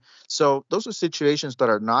after him. So those are situations that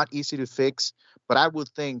are not easy to fix. But I would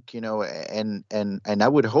think, and I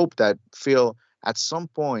would hope that Phil at some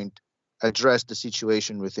point address the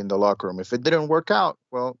situation within the locker room. If it didn't work out,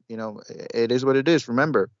 well, it is what it is.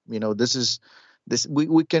 Remember,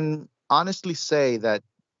 we can honestly say that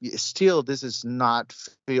still this is not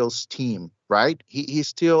Phil's team, right? He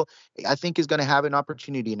still, I think, is going to have an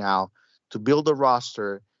opportunity now to build a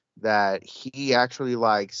roster that he actually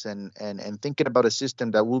likes and thinking about a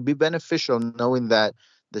system that will be beneficial, knowing that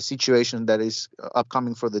the situation that is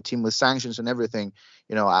upcoming for the team with sanctions and everything,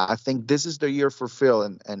 I think this is the year for Phil.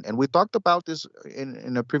 And we talked about this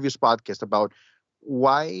in a previous podcast about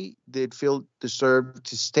why did Phil deserve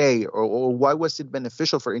to stay or why was it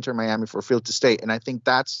beneficial for Inter Miami for Phil to stay? And I think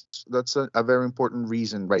that's a very important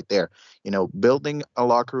reason right there. Building a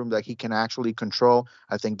locker room that he can actually control.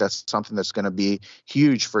 I think that's something that's going to be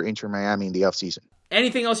huge for Inter Miami in the offseason.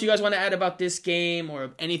 Anything else you guys want to add about this game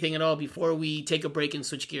or anything at all before we take a break and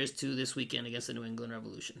switch gears to this weekend against the New England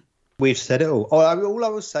Revolution? We've said it all. All I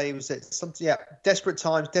will say was that desperate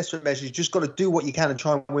times, desperate measures. You just got to do what you can and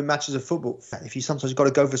try and win matches of football. If you sometimes got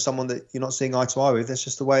to go for someone that you're not seeing eye to eye with, that's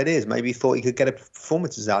just the way it is. Maybe you thought you could get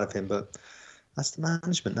performances out of him, but that's the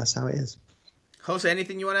management. That's how it is. Jose,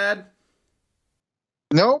 anything you want to add?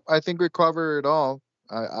 No, I think we covered it all.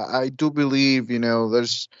 I do believe,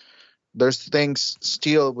 there's things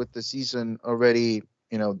still with the season already,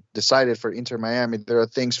 decided for Inter Miami. There are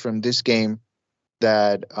things from this game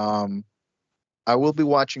that I will be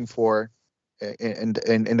watching for in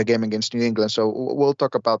the game against New England. So we'll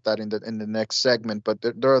talk about that in the next segment. But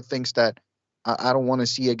there are things that I don't want to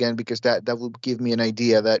see again because that will give me an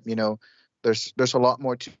idea that there's a lot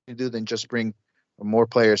more to do than just bring more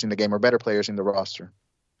players in the game or better players in the roster.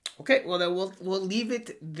 Okay, well then we'll leave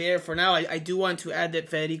it there for now. I do want to add that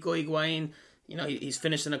Federico Higuain, he's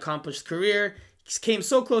finished an accomplished career. He came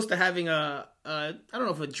so close to having I don't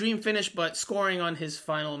know if a dream finish, but scoring on his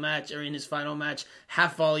final match or in his final match,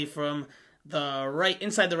 half volley from the right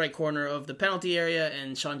inside the right corner of the penalty area,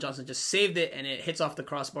 and Sean Johnson just saved it, and it hits off the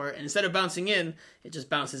crossbar. And instead of bouncing in, it just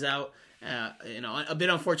bounces out. A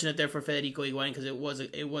bit unfortunate there for Federico Higuain because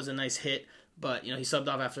it was a nice hit. But, he subbed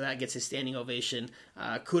off after that, gets his standing ovation.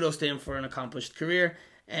 Kudos to him for an accomplished career,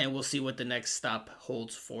 and we'll see what the next stop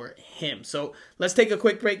holds for him. So let's take a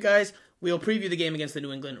quick break, guys. We'll preview the game against the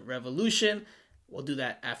New England Revolution. We'll do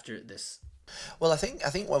that after this. Well, I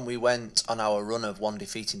think when we went on our run of 1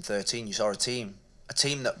 defeat in 13, you saw a team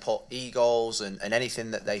that put egos and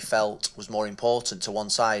anything that they felt was more important to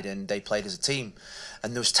one side, and they played as a team.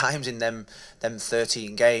 And there was times in them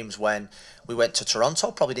 13 games when we went to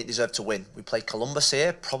Toronto, probably didn't deserve to win. We played Columbus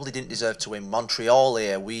here, probably didn't deserve to win. Montreal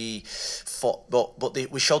here, we fought, but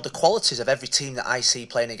we showed the qualities of every team that I see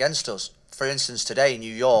playing against us. For instance, today in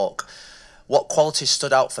New York, what qualities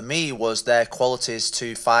stood out for me was their qualities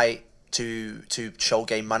to fight, to show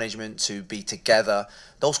game management, to be together.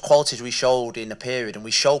 Those qualities we showed in a period, and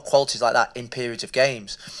we show qualities like that in periods of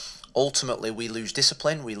games. Ultimately, we lose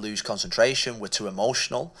discipline, we lose concentration, we're too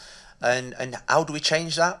emotional. And how do we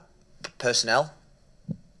change that? Personnel,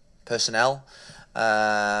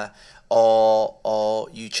 or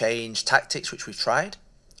you change tactics, which we've tried.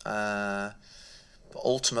 But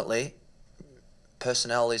ultimately,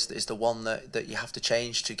 personnel is the one that you have to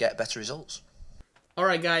change to get better results. All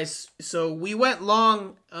right, guys. So we went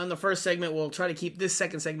long on the first segment. We'll try to keep this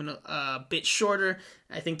second segment a bit shorter.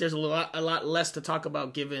 I think there's a lot less to talk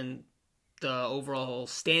about given the overall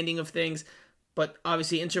standing of things. But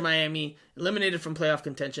obviously, Inter Miami, eliminated from playoff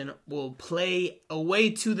contention, will play away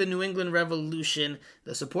to the New England Revolution,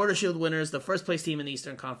 the Supporter Shield winners, the first place team in the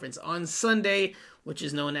Eastern Conference, on Sunday, which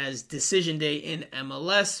is known as Decision Day in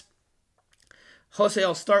MLS. Jose,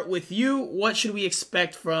 I'll start with you. What should we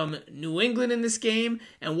expect from New England in this game,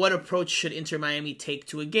 and what approach should Inter Miami take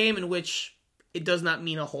to a game in which it does not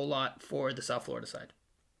mean a whole lot for the South Florida side?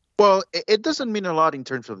 Well, it doesn't mean a lot in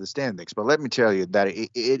terms of the standings, but let me tell you that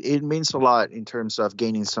it means a lot in terms of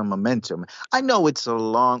gaining some momentum. I know it's a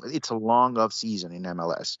long off season in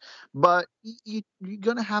MLS, but you're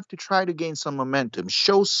gonna have to try to gain some momentum,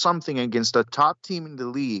 show something against the top team in the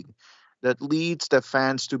league that leads the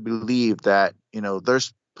fans to believe that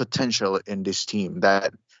there's potential in this team,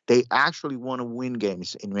 that they actually want to win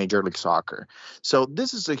games in Major League Soccer. So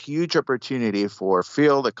this is a huge opportunity for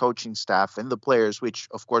Phil, the coaching staff, and the players, which,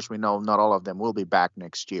 of course, we know not all of them will be back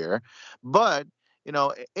next year. But,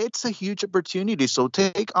 it's a huge opportunity. So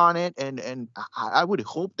take on it. And I would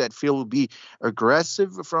hope that Phil will be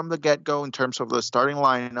aggressive from the get-go in terms of the starting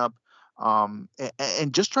lineup,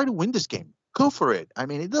 and just try to win this game. Go for it. I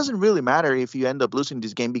mean, it doesn't really matter if you end up losing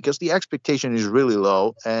this game because the expectation is really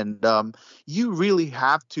low, and you really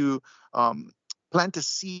have to plant a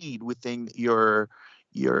seed within your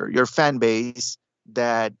fan base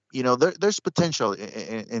that there's potential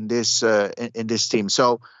in this team.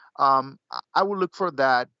 So I will look for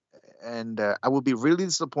that, and I will be really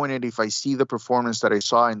disappointed if I see the performance that I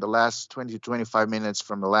saw in the last 20 to 25 minutes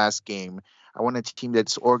from the last game. I want a team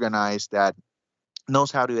that's organized, that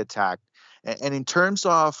knows how to attack. And in terms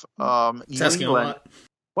of New England,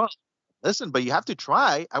 well, listen, but you have to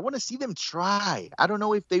try. I want to see them try. I don't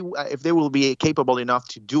know if they will be capable enough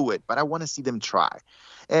to do it, but I want to see them try.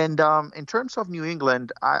 And in terms of New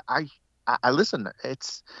England, I listen.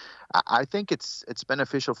 I think it's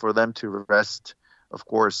beneficial for them to rest, of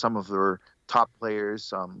course, some of their top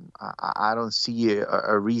players. I don't see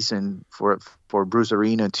a reason for Bruce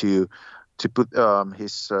Arena to put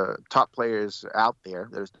his top players out there.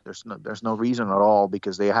 There's no reason at all,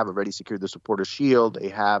 because they have already secured the Supporter Shield. They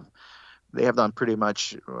have done pretty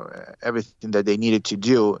much everything that they needed to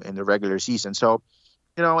do in the regular season. So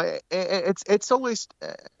it's always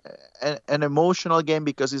an emotional game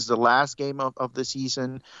because it's the last game of the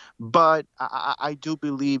season. But I do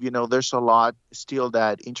believe there's a lot still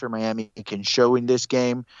that Inter Miami can show in this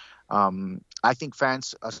game. I think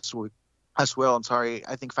fans as well.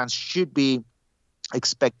 I think fans should be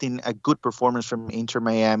expecting a good performance from Inter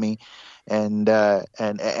Miami, and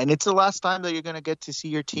it's the last time that you're going to get to see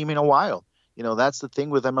your team in a while. That's the thing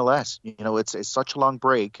with MLS. It's such a long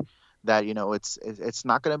break that it's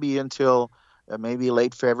not going to be until maybe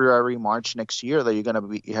late February, March next year that you're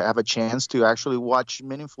going to have a chance to actually watch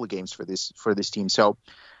meaningful games for this team. So.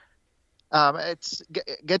 It's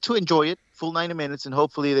get to enjoy it full 90 minutes, and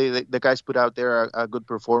hopefully the guys put out there a good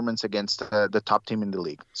performance against the top team in the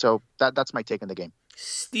league. So that's my take on the game.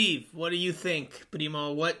 Steve, what do you think,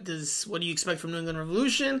 Primo? What do you expect from New England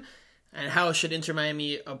Revolution, and how should Inter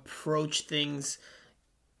Miami approach things,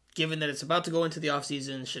 given that it's about to go into the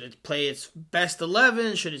offseason? Should it play its best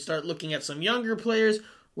 11? Should it start looking at some younger players?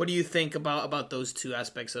 What do you think about those two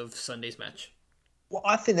aspects of Sunday's match? Well,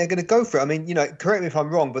 I think they're going to go for it. I mean, correct me if I'm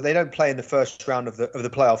wrong, but they don't play in the first round of the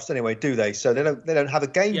playoffs anyway, do they? So they don't have a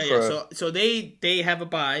game for. Yeah. So they have a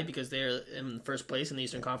bye because they're in first place in the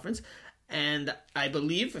Eastern Conference, and I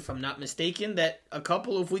believe, if I'm not mistaken, that a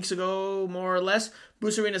couple of weeks ago, more or less,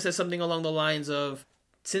 Bruce Arena said something along the lines of,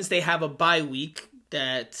 since they have a bye week,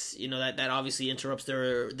 that that obviously interrupts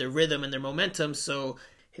their rhythm and their momentum. So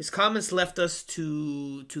his comments left us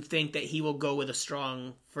to think that he will go with a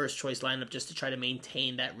strong first choice lineup just to try to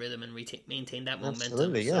maintain that rhythm and maintain that momentum.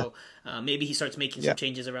 Absolutely, yeah. So maybe he starts making some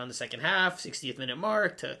changes around the second half, 60th minute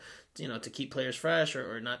mark, to keep players fresh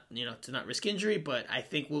or not, to not risk injury. But I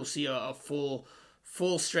think we'll see a full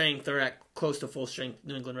strength, or at close to full strength,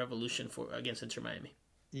 New England Revolution against Inter Miami.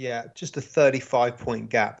 Yeah, just a 35-point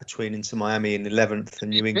gap between Inter Miami in 11th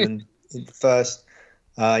and New England in first.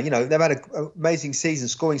 They've had an amazing season,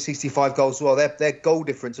 scoring 65 goals as well. Their goal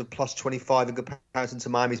difference of plus 25 in comparison to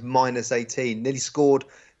Miami's minus 18. Nearly scored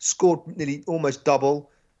nearly almost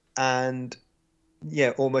double, and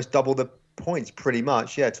almost double the points pretty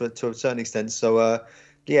much. Yeah, to a certain extent. So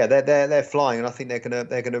they're flying, and I think they're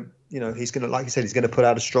gonna he's gonna, like you said, he's gonna put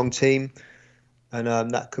out a strong team. And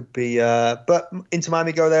that could be, but Inter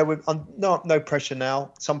Miami go there with no pressure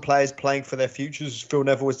now. Some players playing for their futures. Phil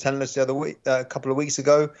Neville was telling us the other week, a couple of weeks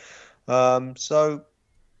ago. So,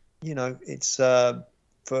 it's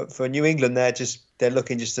for New England, they're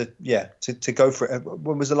looking just to go for it.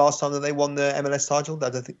 When was the last time that they won the MLS title?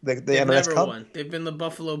 The They've MLS never Cup? won. They've been the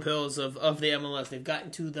Buffalo Bills of the MLS. They've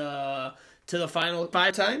gotten to the final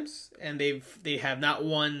 5 times, and they have not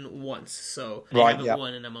won once. So they haven't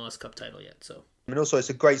won an MLS Cup title yet. So. And also, it's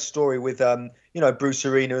a great story with Bruce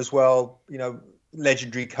Arena as well.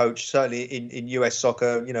 Legendary coach, certainly in US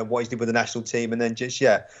soccer. What he did with the national team, and then just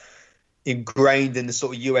ingrained in the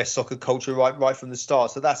sort of US soccer culture right from the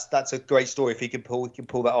start. So that's a great story if he can pull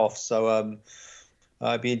that off. So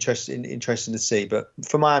it'd be interesting to see. But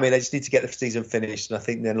for Miami, they just need to get the season finished, and I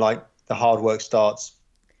think then the hard work starts,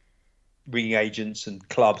 ringing agents and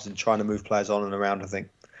clubs and trying to move players on and around, I think.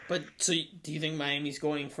 But so do you think Miami's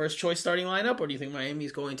going first choice starting lineup, or do you think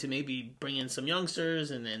Miami's going to maybe bring in some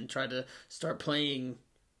youngsters and then try to start playing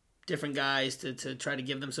different guys to try to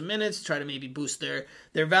give them some minutes, try to maybe boost their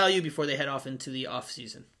value before they head off into the off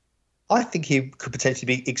season? I think he could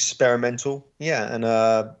potentially be experimental, and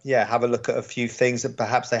have a look at a few things that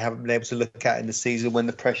perhaps they haven't been able to look at in the season when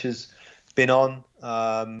the pressure's been on.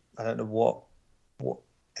 I don't know what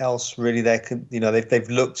else really they can. They've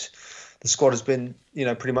looked. The squad has been,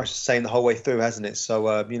 pretty much the same the whole way through, hasn't it? So,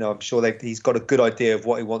 I'm sure he's got a good idea of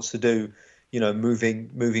what he wants to do,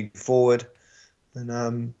 moving forward.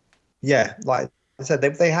 And like I said,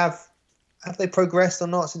 have they progressed or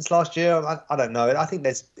not since last year? I don't know. I think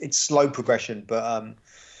it's slow progression, but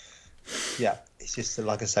it's just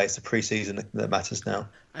like I say, it's the preseason that matters now.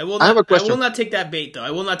 I will not take that bait though.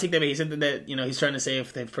 I will not take that bait. He said that he's trying to say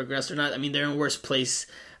if they've progressed or not. I mean, they're in a worse place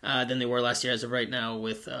than they were last year as of right now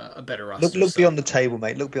with a better roster. Look beyond the table,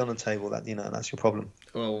 mate. Look beyond the table. That that's your problem.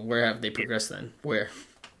 Well, where have they progressed then? Where?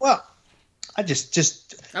 Well, I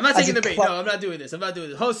just. I'm not taking the bait. No, I'm not doing this.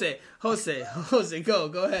 Jose, go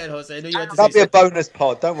ahead, Jose. I know you had to That'll say be a bonus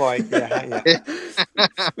pod. Don't worry. Yeah.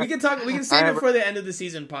 We can save it for the end of the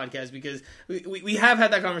season podcast because we have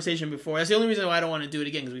had that conversation before. That's the only reason why I don't want to do it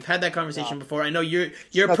again because we've had that conversation before. I know you're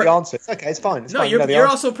the answer. It's okay. It's fine. You're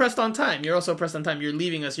also pressed on time. You're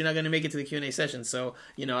leaving us. You're not going to make it to the Q&A session. So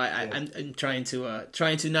I'm trying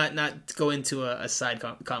to not go into a side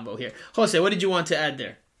combo here. Jose, what did you want to add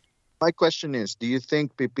there? My question is, do you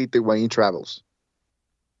think Pipita Higuaín travels?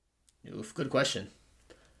 Oof, good question.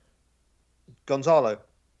 Gonzalo?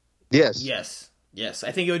 Yes. Yes.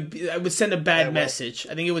 I think it would send a bad message.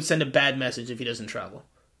 I think it would send a bad message if he doesn't travel.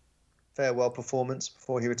 Farewell performance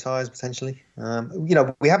before he retires, potentially.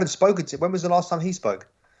 We haven't spoken to... When was the last time he spoke?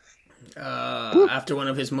 After one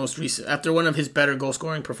of his better goal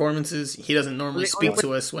scoring performances. He doesn't normally speak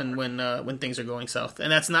to us when things are going south,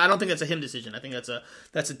 and that's not. I don't think that's a him decision. I think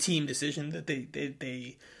that's a team decision that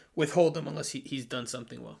they withhold him unless he's done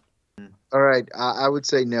something well. All right, I would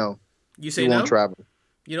say no. You say he no? Won't travel.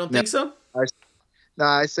 You don't think so?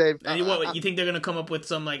 I say. And you think they're gonna come up with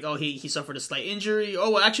some he suffered a slight injury? Oh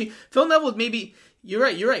well, actually, Phil Neville maybe. You're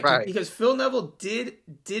right. Because Phil Neville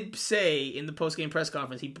did say in the post-game press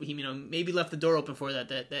conference, he maybe left the door open for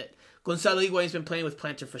that Gonzalo Higuaín's been playing with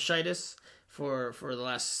plantar fasciitis for the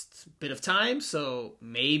last bit of time, so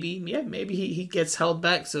maybe he gets held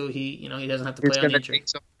back so he doesn't have to play on the injury. Take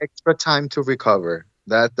some extra time to recover.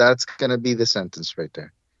 That's gonna be the sentence right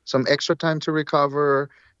there. Some extra time to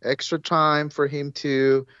recover, extra time for him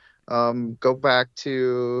to go back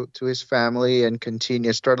to his family and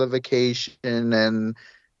start a vacation. And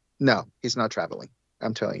no, he's not traveling.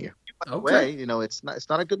 I'm telling you. By the way, it's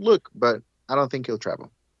not a good look, but I don't think he'll travel.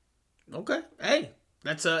 Okay. Hey,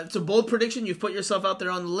 it's a bold prediction. You've put yourself out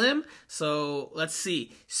there on the limb. So let's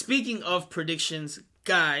see. Speaking of predictions,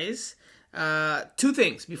 guys, 2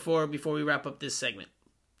 things before we wrap up this segment.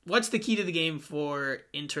 What's the key to the game for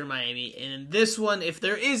Inter Miami? And in this one, if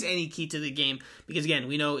there is any key to the game, because again,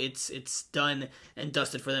 we know it's done and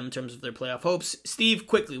dusted for them in terms of their playoff hopes. Steve,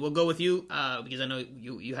 quickly, we'll go with you because I know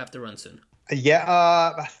you have to run soon.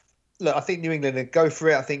 Yeah, look, I think New England go for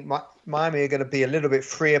it. I think Miami are going to be a little bit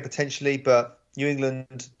freer potentially, but New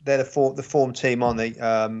England, they're the form team, aren't they?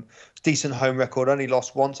 Decent home record, only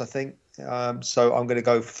lost once, I think. So I'm going to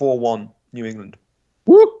go 4-1 New England.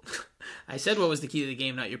 Woo! I said what was the key to the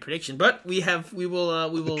game, not your prediction, but we will.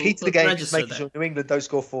 The key to the game is making sure New England don't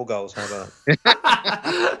score 4 goals. How about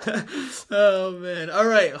that? Oh man! All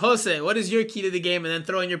right, Jose, what is your key to the game, and then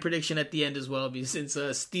throw in your prediction at the end as well, since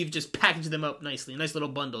Steve just packaged them up nicely. Nice little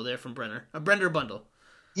bundle there from Brenner, a Brenner bundle.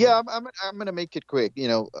 Yeah, I'm gonna make it quick.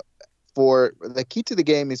 For the key to the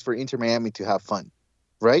game is for Inter Miami to have fun,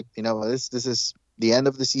 right? This is the end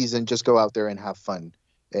of the season. Just go out there and have fun.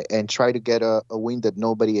 And try to get a win that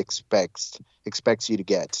nobody expects you to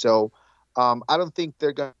get. So I don't think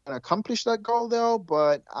they're going to accomplish that goal, though,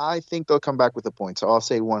 but I think they'll come back with a point. So I'll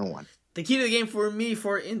say 1-1. The key to the game for me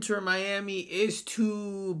for Inter Miami is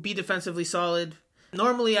to be defensively solid.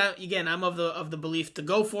 Normally, I'm of the belief to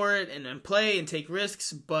go for it and play and take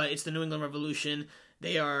risks, but it's the New England Revolution.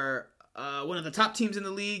 They are one of the top teams in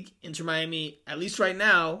the league. Inter Miami, at least right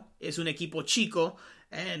now, is un equipo chico,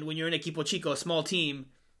 and when you're an equipo chico, a small team,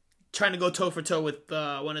 trying to go toe for toe with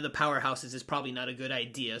one of the powerhouses is probably not a good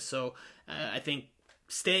idea. So I think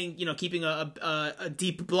staying, keeping a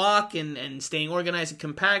deep block and staying organized and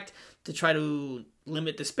compact to try to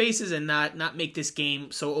limit the spaces and not make this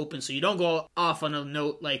game so open so you don't go off on a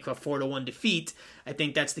note like a 4-1 defeat. I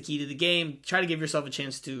think that's the key to the game. Try to give yourself a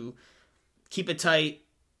chance to keep it tight,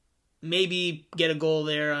 maybe get a goal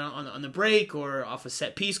there on the break or off a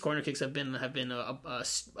set piece. Corner kicks have been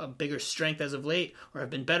a bigger strength as of late, or have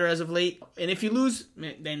been better as of late. And if you lose,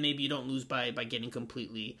 then maybe you don't lose by getting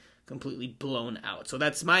completely blown out. So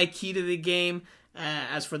that's my key to the game.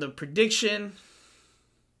 As for the prediction,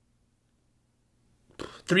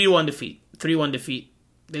 3-1 defeat. 3-1 defeat.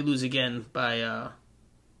 They lose again by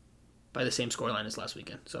the same scoreline as last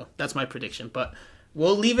weekend. So that's my prediction. But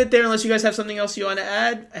we'll leave it there unless you guys have something else you want to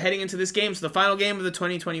add heading into this game. So the final game of the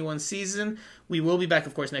 2021 season. We will be back,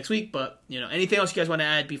 of course, next week. But anything else you guys want to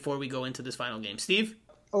add before we go into this final game, Steve?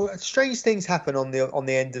 Oh, strange things happen on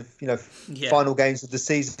the end of final games of the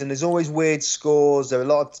season. There's always weird scores. There are a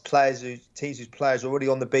lot of teams whose players are already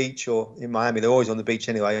on the beach, or in Miami they're always on the beach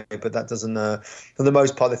anyway. But that doesn't, for the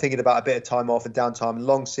most part, they're thinking about a bit of time off and downtime,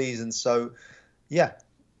 long seasons. So yeah,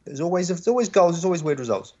 there's always goals. There's always weird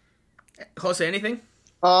results. Jose, anything?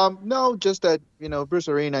 No, just that Bruce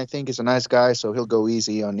Arena I think is a nice guy, so he'll go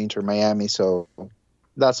easy on Inter Miami. So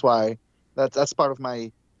that's why that's part of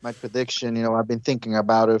my prediction. I've been thinking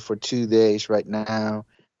about it for 2 days by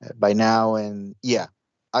now, and yeah,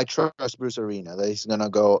 I trust Bruce Arena that he's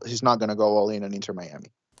not gonna go all in on Inter Miami.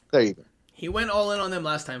 There you go. He went all in on them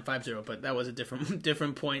last time, 5-0, but that was a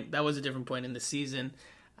different point. That was a different point in the season.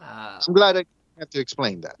 I'm glad I have to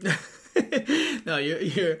explain that. No,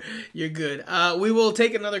 you're good. We will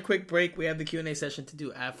take another quick break. We have the Q&A session to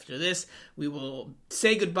do after this. We will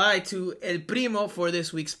say goodbye to El Primo for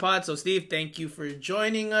this week's pod. So, Steve, thank you for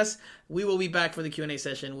joining us. We will be back for the Q&A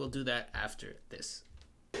session. We'll do that after this.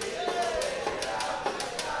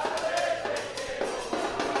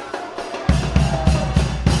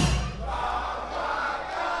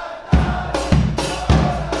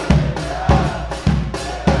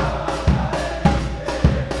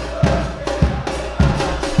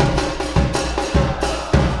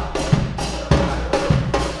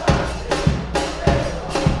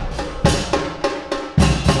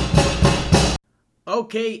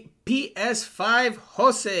 Okay, PS5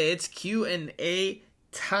 Jose, it's Q&A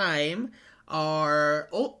time. Our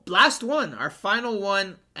last one, our final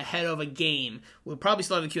one ahead of a game. We'll probably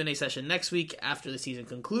still have a Q&A session next week after the season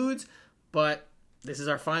concludes, but this is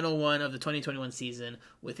our final one of the 2021 season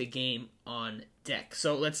with a game on deck.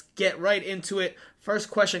 So let's get right into it.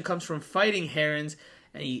 First question comes from Fighting Herons,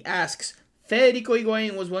 and he asks, Federico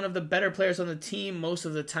Higuain was one of the better players on the team most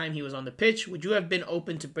of the time he was on the pitch. Would you have been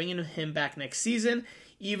open to bringing him back next season,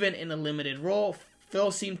 even in a limited role?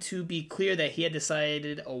 Phil seemed to be clear that he had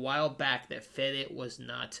decided a while back that Fede was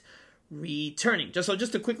not returning. Just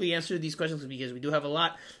to quickly answer these questions, because we do have a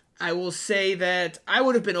lot, I will say that I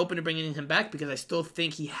would have been open to bringing him back because I still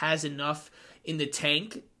think he has enough in the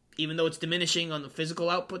tank. Even though it's diminishing on the physical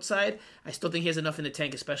output side, I still think he has enough in the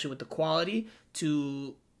tank, especially with the quality,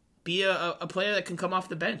 to be a player that can come off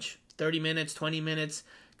the bench. 30 minutes, 20 minutes,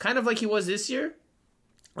 kind of like he was this year.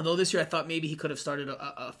 Although this year I thought maybe he could have started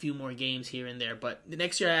a few more games here and there. But the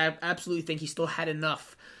next year I absolutely think he still had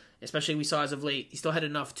enough, especially we saw as of late, he still had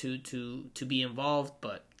enough to be involved.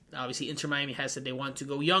 But obviously Inter Miami has said they want to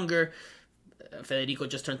go younger. Federico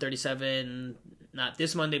just turned 37, not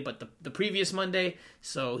this Monday, but the previous Monday.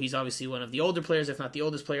 So he's obviously one of the older players, if not the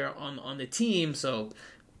oldest player on the team. So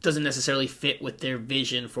doesn't necessarily fit with their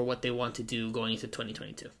vision for what they want to do going into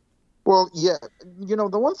 2022. Well, yeah,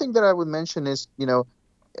 the one thing that I would mention is,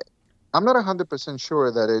 I'm not 100%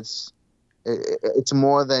 sure that it's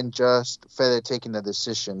more than just Fede taking the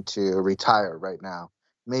decision to retire right now.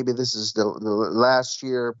 Maybe this is the last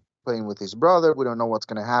year playing with his brother. We don't know what's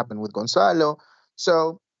going to happen with Gonzalo.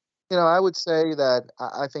 So, I would say that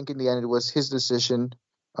I think in the end it was his decision.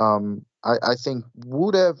 I think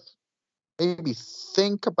would have maybe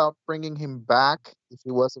think about bringing him back if he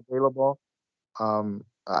was available.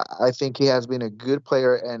 I think he has been a good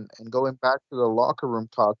player, and going back to the locker room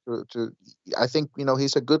talk, I think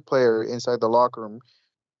he's a good player inside the locker room.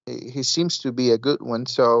 He seems to be a good one.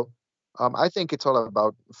 So I think it's all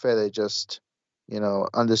about Fede just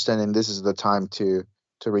understanding this is the time to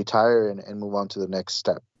retire and move on to the next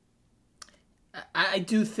step. I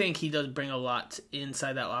do think he does bring a lot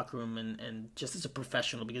inside that locker room and just as a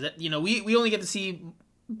professional, because we only get to see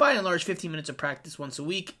by and large 15 minutes of practice once a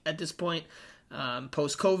week at this point,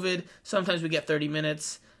 post COVID. Sometimes we get 30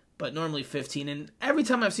 minutes, but normally 15. And every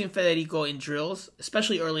time I've seen Federico in drills,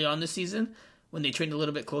 especially early on this season when they trained a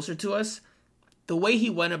little bit closer to us, the way he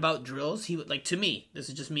went about drills, he would, like, to me, this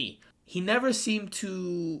is just me, he never seemed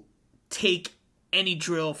to take any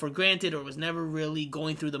drill for granted or was never really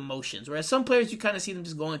going through the motions. Whereas some players, you kind of see them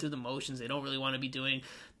just going through the motions. They don't really want to be doing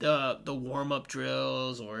the warm-up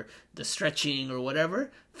drills or the stretching or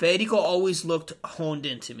whatever. Federico always looked honed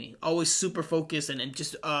in to me, always super focused and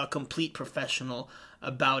just a complete professional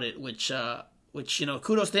about it, which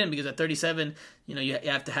kudos to him, because at 37, you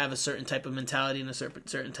have to have a certain type of mentality and a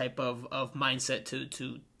certain type of mindset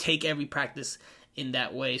to take every practice in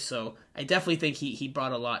that way. So I definitely think he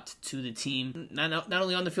brought a lot to the team, not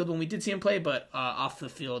only on the field when we did see him play, but off the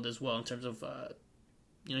field as well, in terms of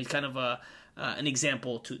he's kind of an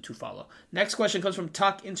example to follow. Next question comes from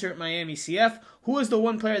Talk Inter Miami CF. Who is the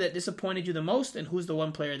one player that disappointed you the most, and who's the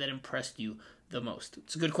one player that impressed you the most?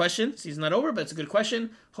 It's a good question. Season's not over, but it's a good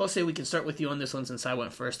question. Jose, we can start with you on this one since I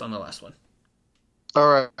went first on the last one.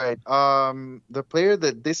 All right. The player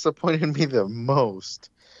that disappointed me the most.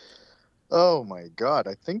 Oh my God!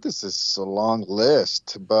 I think this is a long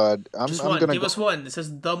list, but I'm gonna give us one. It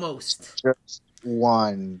says the most. Just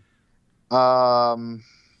one. I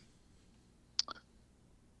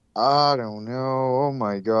don't know. Oh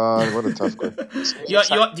my God! What a tough question. Do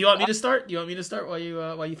you want me to start? Do you want me to start while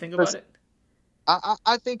you think about it?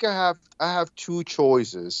 I think I have two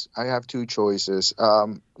choices.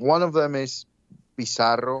 One of them is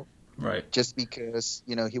Pizarro, right? Just because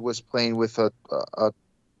he was playing with a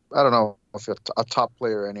I don't know if a top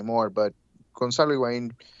player anymore, but Gonzalo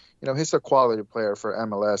Higuain, he's a quality player for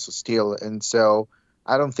MLS still, and so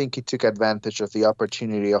I don't think he took advantage of the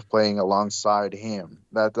opportunity of playing alongside him.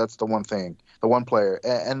 That's the one thing, the one player.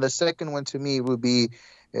 And the second one to me would be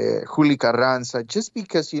Juli Carranza, just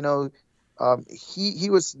because he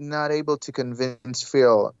was not able to convince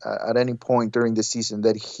Phil at any point during the season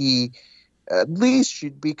that he at least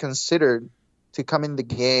should be considered to come in the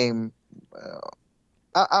game.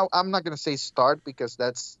 I'm not going to say start, because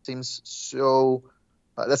that seems so.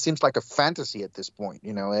 That seems like a fantasy at this point.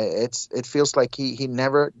 It feels like he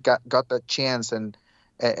never got that chance, and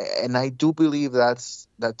I do believe that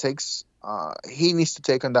takes he needs to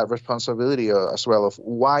take on that responsibility as well of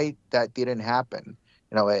why that didn't happen.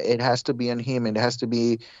 It has to be on him. It has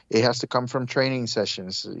to come from training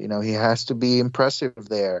sessions. He has to be impressive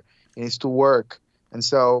there. He needs to work, and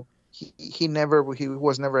so. He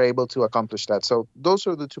was never able to accomplish that. So those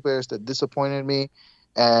are the two players that disappointed me,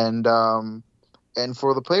 and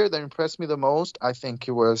for the player that impressed me the most, I think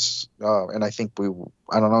it was, and I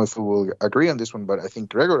don't know if we will agree on this one, but I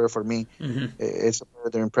think Gregore for me is the player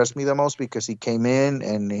that impressed me the most, because he came in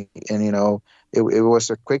and it was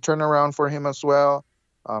a quick turnaround for him as well,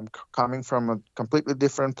 coming from a completely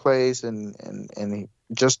different place, and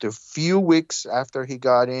just a few weeks after he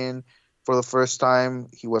got in. For the first time,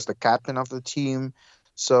 he was the captain of the team.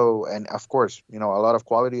 So, and of course, a lot of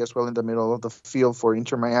quality as well in the middle of the field for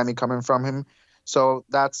Inter Miami coming from him. So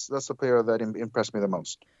that's the player that impressed me the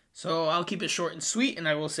most. So I'll keep it short and sweet, and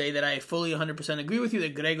I will say that I fully 100% agree with you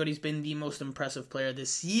that Gregory's been the most impressive player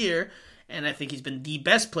this year, and I think he's been the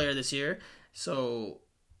best player this year. So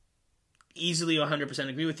easily 100%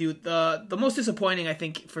 agree with you. The most disappointing, I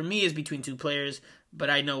think, for me is between two players,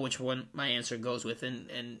 but I know which one my answer goes with,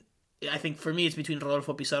 and I think for me it's between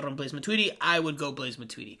Rodolfo Pizarro and Blaise Matuidi. I would go Blaise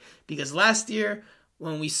Matuidi, because last year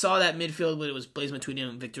when we saw that midfield, whether it was Blaise Matuidi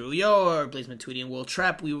and Victor Ulloa or Blaise Matuidi and Will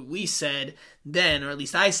Trapp, we said then, or at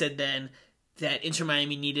least I said then, that Inter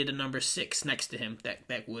Miami needed a number 6 next to him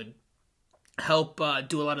that would help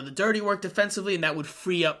do a lot of the dirty work defensively, and that would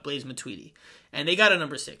free up Blaise Matuidi. And they got a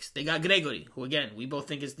number 6. They got Gregory, who again we both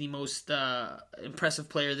think is the most impressive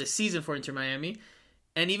player this season for Inter Miami.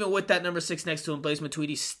 And even with that number 6 next to him, Blaise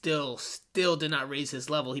Matuidi still did not raise his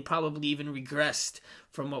level. He probably even regressed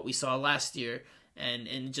from what we saw last year,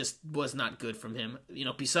 and just was not good from him.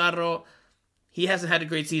 Pizarro, he hasn't had a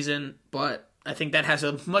great season, but I think that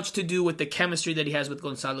has much to do with the chemistry that he has with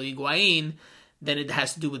Gonzalo Higuain than it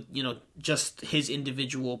has to do with just his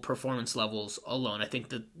individual performance levels alone. I think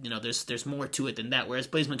that there's more to it than that. Whereas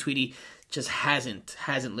Blaise Matuidi just hasn't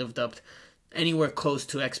lived up anywhere close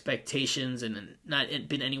to expectations and not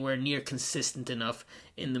been anywhere near consistent enough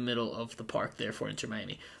in the middle of the park there for Inter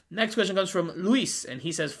Miami. Next question comes from Luis, and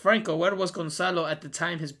he says, Franco, where was Gonzalo at the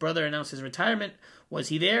time his brother announced his retirement? Was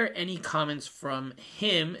he there? Any comments from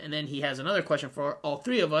him? And then he has another question for all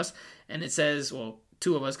three of us, and it says, well,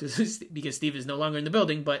 two of us because Steve is no longer in the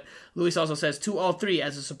building. But Luis also says, to all three,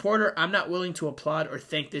 as a supporter, I'm not willing to applaud or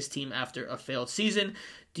thank this team after a failed season.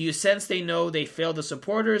 Do you sense they know they failed the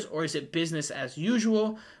supporters, or is it business as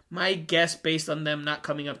usual? My guess, based on them not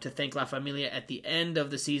coming up to thank La Familia at the end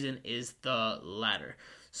of the season, is the latter.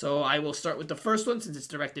 So I will start with the first one since it's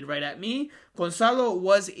directed right at me. Gonzalo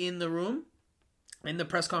was in the room, in the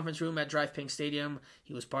press conference room at Drive Pink Stadium.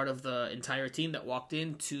 He was part of the entire team that walked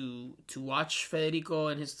in to watch Federico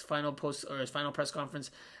in his final press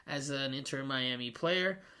conference as an Inter Miami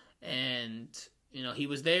player. And he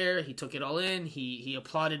was there. He took it all in. He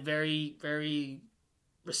applauded very, very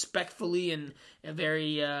respectfully and in a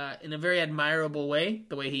very admirable way.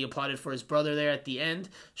 The way he applauded for his brother there at the end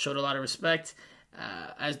showed a lot of respect.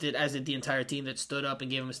 As did the entire team that stood up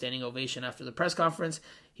and gave him a standing ovation after the press conference.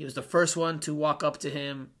 He was the first one to walk up to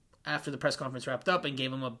him after the press conference wrapped up and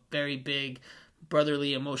gave him a very big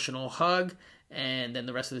brotherly emotional hug, and then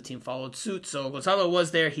the rest of the team followed suit. So Gonzalo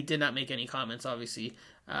was there. He did not make any comments, obviously.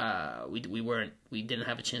 We didn't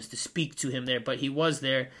have a chance to speak to him there, but he was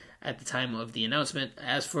there at the time of the announcement.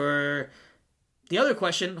 As for the other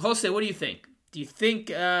question, Jose, what do you think? Do you think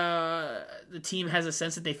the team has a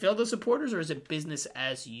sense that they failed the supporters, or is it business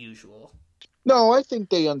as usual? No, I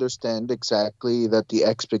think they understand exactly that the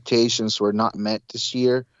expectations were not met this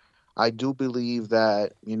year. I do believe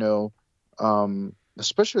that,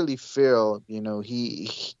 especially Phil,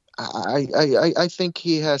 I think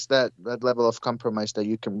he has that level of compromise that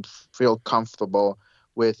you can feel comfortable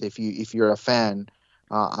with if you're a fan.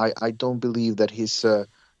 I don't believe that he's a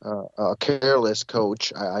careless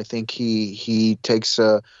coach. I think he takes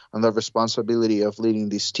on the responsibility of leading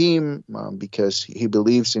this team because he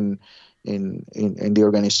believes in the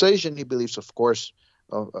organization. He believes, of course,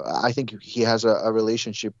 I think he has a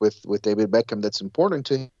relationship with David Beckham that's important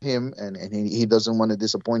to him, and he doesn't want to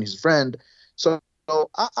disappoint his friend. So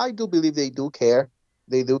I do believe they do care.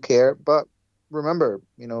 They do care. But remember,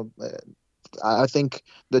 I think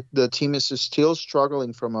the team is still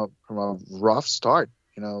struggling from a rough start.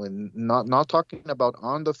 And not talking about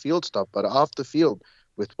on the field stuff, but off the field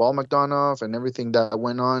with Paul McDonough and everything that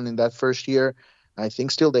went on in that first year. I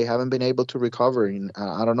think still they haven't been able to recover. And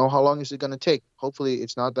I don't know how long is it going to take. Hopefully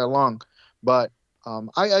it's not that long. But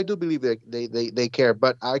I do believe that they care.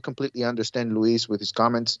 But I completely understand Luis with his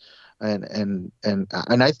comments, and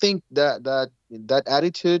I think that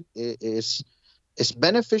attitude is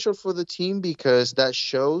beneficial for the team because that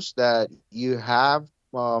shows that you have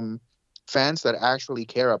fans that actually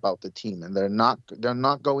care about the team, and they're not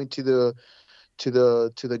going to the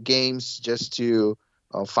games just to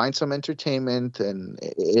find some entertainment. And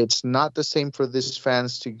it's not the same for these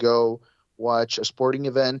fans to go watch a sporting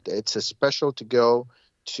event. It's a special to go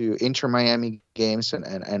to Inter Miami games,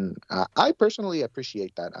 and I personally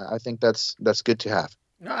appreciate that. I think that's good to have.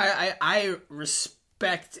 No, I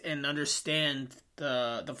respect and understand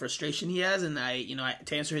the frustration he has, and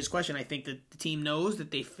to answer his question, I think that the team knows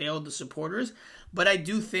that they failed the supporters, but I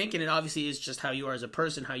do think, and it obviously is just how you are as a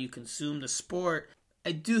person, how you consume the sport,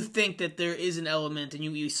 I do think that there is an element, and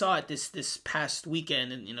you saw it this past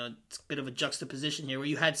weekend, and it's a bit of a juxtaposition here, where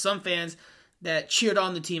you had some fans that cheered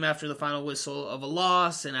on the team after the final whistle of a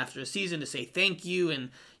loss and after a season to say thank you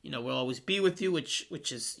and we'll always be with you,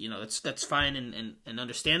 which is that's fine and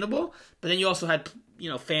understandable. But then you also had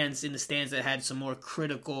fans in the stands that had some more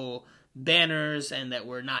critical banners and that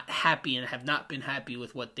were not happy and have not been happy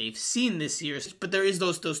with what they've seen this year. But there is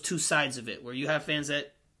those two sides of it, where you have fans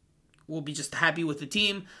that will be just happy with the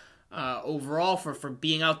team overall for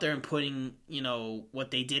being out there and putting what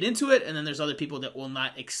they did into it, and then there's other people that will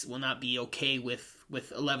not be okay with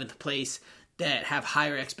 11th place, that have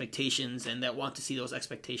higher expectations and that want to see those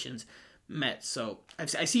expectations met. So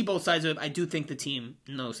I see both sides of it. I do think the team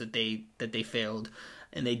knows that they failed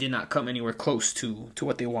and they did not come anywhere close to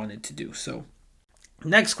what they wanted to do. So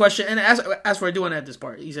next question, and as for I do want to add this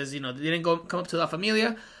part, he says they didn't come up to La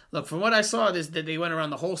Familia. Look, from what I saw, is that they went around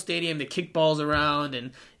the whole stadium, they kicked balls around,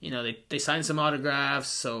 and they signed some autographs.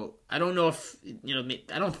 So I don't know if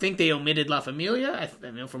I don't think they omitted La Familia.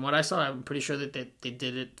 From what I saw, I'm pretty sure that they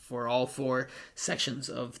did it for all four sections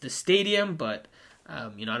of the stadium. But I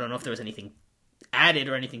don't know if there was anything added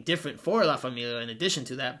or anything different for La Familia in addition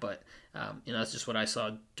to that. But that's just what I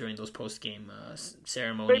saw during those post-game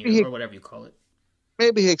ceremony or whatever you call it.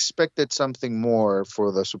 Maybe he expected something more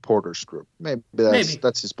for the supporters group. Maybe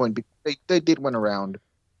that's his point. Because they did went around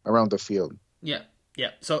the field. Yeah.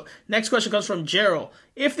 So next question comes from Gerald.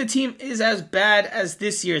 If the team is as bad as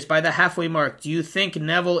this year's by the halfway mark, do you think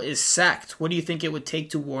Neville is sacked? What do you think it would take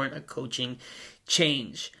to warrant a coaching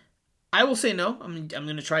change? I will say no. I'm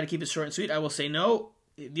going to try to keep it short and sweet. I will say no.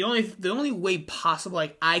 the only way possible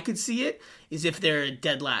like I could see it is if they're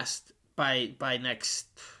dead last by next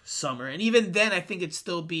summer, and even then I think it'd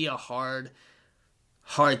still be a hard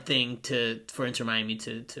thing for Inter Miami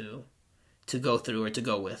to go through or to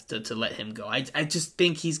go with to let him go. I just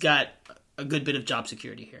think he's got a good bit of job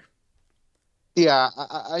security here. Yeah,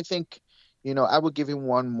 I think, I would give him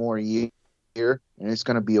one more year, and it's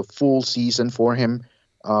going to be a full season for him,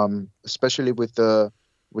 especially with the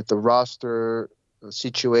roster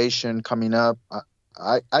situation coming up.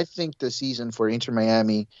 I think the season for Inter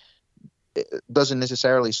Miami doesn't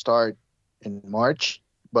necessarily start in March,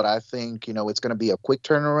 but I think, it's going to be a quick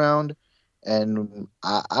turnaround. And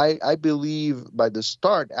I believe by the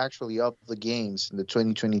start, actually, of the games in the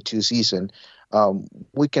 2022 season,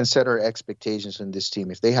 we can set our expectations on this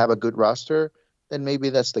team. If they have a good roster, then maybe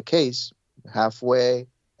that's the case. Halfway,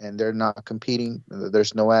 and they're not competing.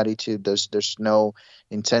 There's no attitude. There's no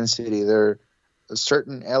intensity. There are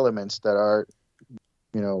certain elements that are,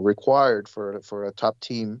 required for a top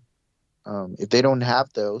team. If they don't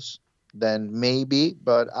have those, then maybe,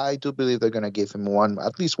 but I do believe they're going to give him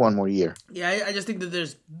at least one more year. Yeah, I just think that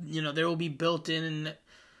there's, there will be built in,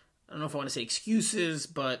 I don't know if I want to say excuses,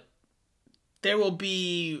 but there will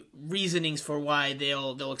be reasonings for why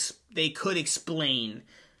they could explain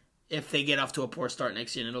if they get off to a poor start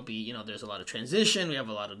next year. And it'll be, there's a lot of transition. We have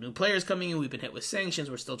a lot of new players coming in. We've been hit with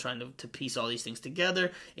sanctions. We're still trying to piece all these things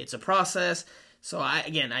together. It's a process. So,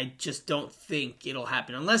 I just don't think it'll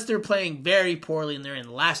happen. Unless they're playing very poorly and they're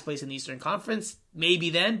in last place in the Eastern Conference, maybe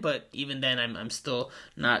then. But even then, I'm still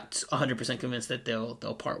not 100% convinced that they'll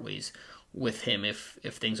part ways with him if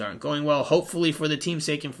things aren't going well. Hopefully, for the team's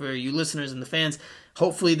sake and for you listeners and the fans,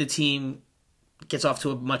 hopefully the team gets off to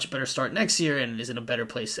a much better start next year and is in a better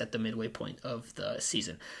place at the midway point of the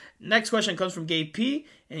season. Next question comes from Gabe P,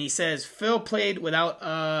 and he says, Phil played without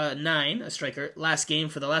a striker, last game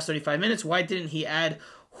for the last 35 minutes. Why didn't he add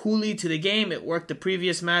Juli to the game? It worked the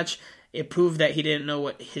previous match. It proved that he didn't know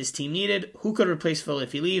what his team needed. Who could replace Phil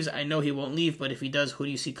if he leaves? I know he won't leave, but if he does, who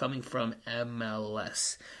do you see coming from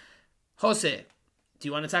MLS? Jose, do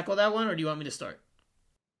you want to tackle that one, or do you want me to start?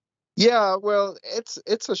 Yeah, well,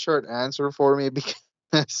 it's a short answer for me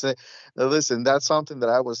because, listen, that's something that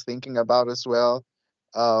I was thinking about as well.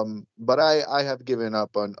 But I have given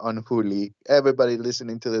up on Juli. Everybody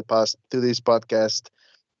listening to this podcast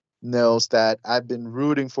knows that I've been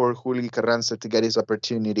rooting for Juli Carranza to get his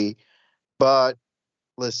opportunity. But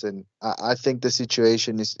listen, I think the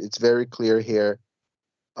situation it's very clear here.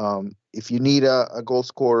 If you need a goal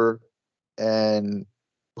scorer, and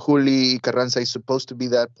Juli Carranza is supposed to be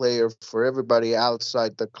that player for everybody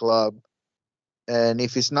outside the club, and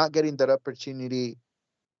if he's not getting that opportunity,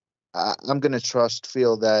 I'm gonna trust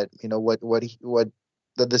Phil that what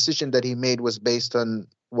the decision that he made was based on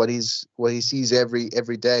what he sees every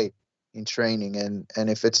day in training, and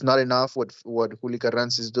if it's not enough what Juli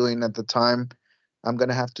Carranza is doing at the time, I'm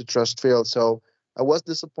gonna have to trust Phil. So I was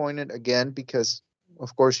disappointed again because,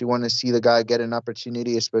 of course, you want to see the guy get an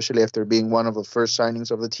opportunity, especially after being one of the first signings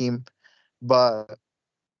of the team. But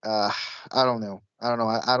I don't know.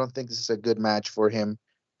 I don't think this is a good match for him.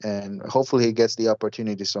 And hopefully he gets the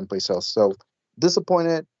opportunity someplace else. So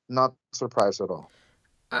disappointed, not surprised at all.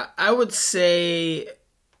 I would say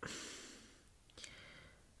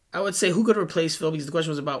who could replace Phil, because the question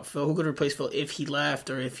was about Phil. Who could replace Phil if he left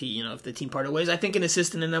or if he, if the team parted ways? I think an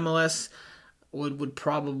assistant in MLS would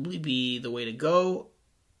probably be the way to go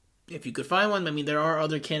if you could find one. I mean, there are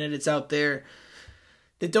other candidates out there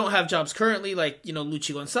that don't have jobs currently, like,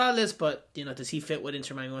 Luchi Gonzalez, but, does he fit what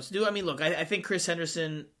Inter Miami wants to do? I mean, look, I think Chris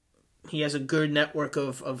Henderson, he has a good network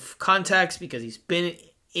of contacts because he's been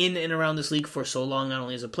in and around this league for so long, not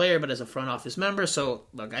only as a player, but as a front office member. So,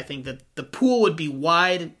 look, I think that the pool would be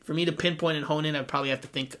wide. For me to pinpoint and hone in, I'd probably have to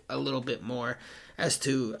think a little bit more as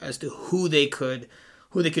to who they could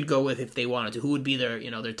go with if they wanted to. Who would be their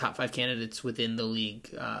top 5 candidates within the league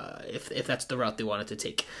if that's the route they wanted to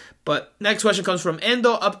take. But next question comes from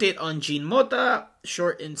Endo. Update on Jean Mota,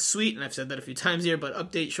 short and sweet. And I've said that a few times here, but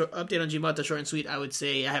update on Jean Mota, short and sweet. I would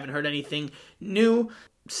say I haven't heard anything new.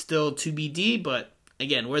 Still to BD, but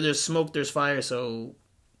again, where there's smoke, there's fire. So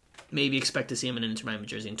maybe expect to see him in an Inter Miami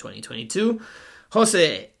jersey in 2022.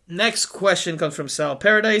 Jose, next question comes from Sal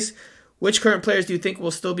Paradise. Which current players do you think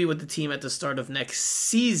will still be with the team at the start of next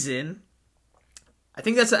season? I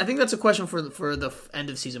think that's a question for the end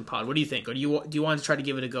of season pod. What do you think? Or do you want to try to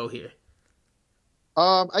give it a go here?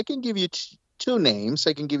 I can give you two names.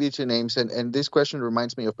 And this question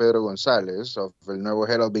reminds me of Pedro Gonzalez of El Nuevo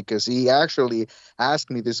Herald because he actually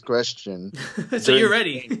asked me this question. So you're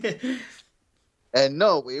ready. And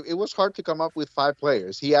no, it was hard to come up with 5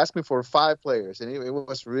 players. He asked me for 5 players, and it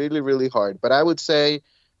was really, really hard. But I would say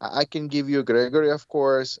I can give you Gregory, of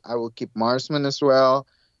course. I will keep Marsman as well.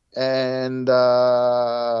 And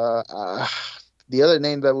the other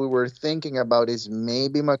name that we were thinking about is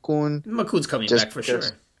maybe Makun. Makun's coming back for sure.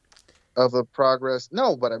 Of the progress.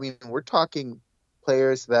 No, but I mean, we're talking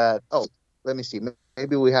players that. Oh, let me see.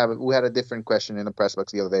 Maybe we had a different question in the press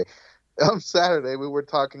box the other day. On Saturday, we were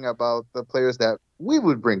talking about the players that we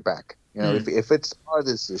would bring back. If it's our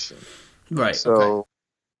decision. Right. So okay.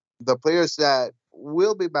 The players that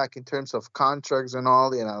will be back in terms of contracts and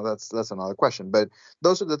all, that's another question. But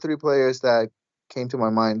those are the 3 players that came to my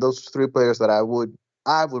mind. Those 3 players that I would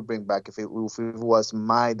bring back if it was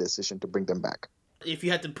my decision to bring them back. If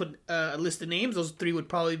you had to put a list of names, those 3 would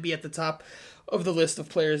probably be at the top of the list of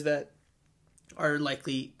players that are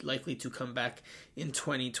likely to come back in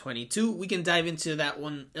 2022. We can dive into that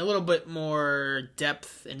one a little bit more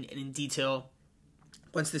depth and in detail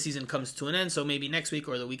once the season comes to an end. So maybe next week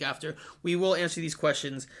or the week after, we will answer these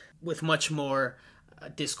questions with much more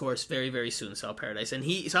discourse very, very soon, Sal Paradise. And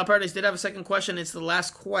Sal Paradise did have a second question. It's the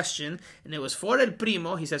last question, and it was for El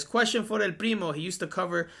Primo. He says, question for El Primo. He used to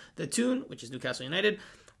cover the Toon, which is Newcastle United.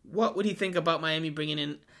 What would he think about Miami bringing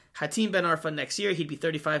in Hatim Ben Arfa next year? He'd be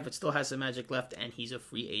 35, but still has some magic left, and he's a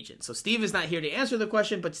free agent. So Steve is not here to answer the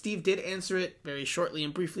question, but Steve did answer it very shortly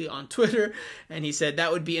and briefly on Twitter, and he said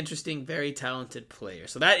that would be interesting, very talented player.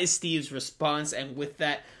 So that is Steve's response, and with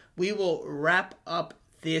that, we will wrap up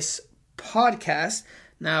this podcast.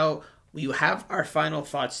 Now, we have our final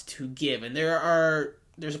thoughts to give, and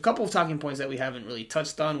there's a couple of talking points that we haven't really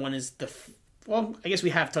touched on. One is I guess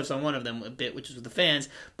we have touched on one of them a bit, which is with the fans.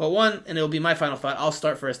 But one, and it'll be my final thought, I'll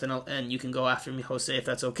start first, and you can go after me, Jose, if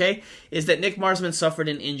that's okay, is that Nick Marsman suffered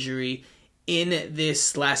an injury in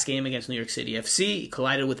this last game against New York City FC. He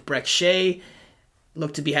collided with Breck Shea,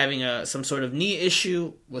 looked to be having some sort of knee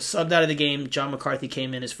issue, was subbed out of the game. John McCarthy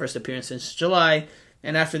came in his first appearance since July,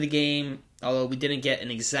 and after the game, although we didn't get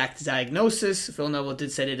an exact diagnosis, Phil Neville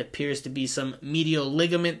did say it appears to be some medial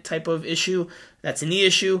ligament type of issue. That's a knee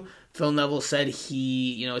issue. Phil Neville said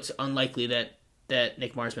it's unlikely that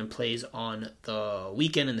Nick Marsman plays on the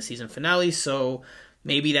weekend in the season finale. So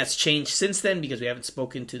maybe that's changed since then because we haven't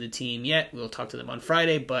spoken to the team yet. We'll talk to them on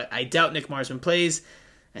Friday, but I doubt Nick Marsman plays,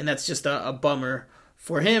 and that's just a bummer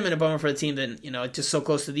for him and a bummer for the team that, just so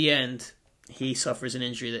close to the end, he suffers an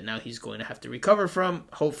injury that now he's going to have to recover from.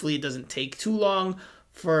 Hopefully it doesn't take too long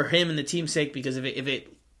for him and the team's sake, because if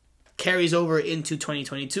it carries over into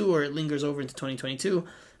 2022 or it lingers over into 2022,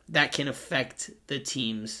 that can affect the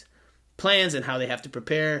team's plans and how they have to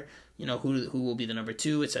prepare, who will be the number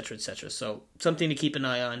 2, etc., etc. So something to keep an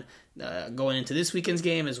eye on going into this weekend's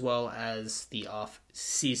game as well as the off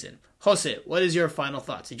season. Jose, what is your final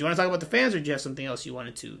thoughts? Did you want to talk about the fans, or did you have something else you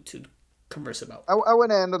wanted to converse about? I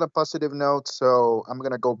want to end on a positive note, so I'm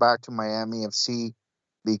going to go back to Miami FC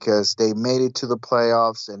because they made it to the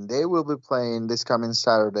playoffs, and they will be playing this coming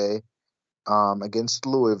Saturday against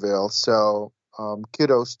Louisville. So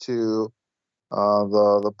kudos to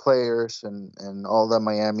the players and all the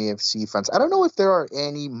Miami FC fans. I don't know if there are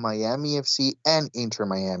any Miami FC and Inter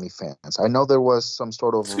Miami fans. I know there was some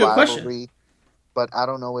sort of rivalry, but I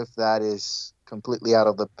don't know if that is completely out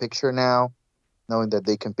of the picture now, knowing that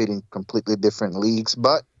they compete in completely different leagues.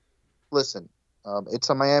 But listen, it's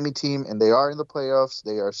a Miami team, and they are in the playoffs.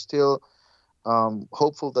 They are still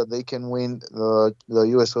hopeful that they can win the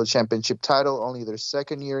USL Championship title, only their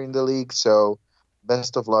second year in the league. So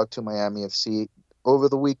best of luck to Miami FC over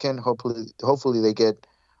the weekend. Hopefully they get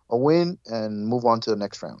a win and move on to the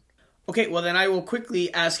next round. Okay, well then I will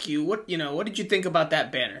quickly ask you, what did you think about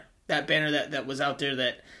that banner? That banner that was out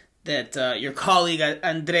there that your colleague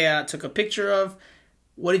Andrea took a picture of.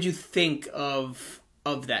 What did you think of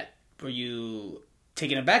that? Were you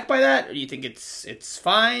taken aback by that, or do you think it's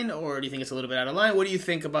fine, or do you think it's a little bit out of line? What do you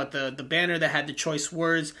think about the banner that had the choice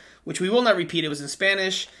words, which we will not repeat? It was in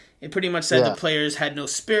Spanish. It pretty much said the players had no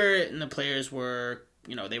spirit, and the players were,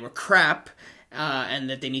 they were crap, and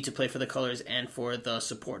that they need to play for the colors and for the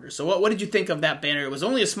supporters. So what did you think of that banner? It was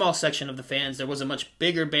only a small section of the fans. There was a much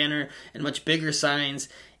bigger banner and much bigger signs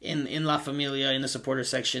in La Familia, in the supporter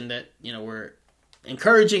section, that, were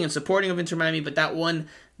encouraging and supporting of Inter Miami, but that one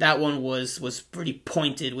was pretty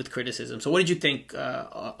pointed with criticism. So what did you think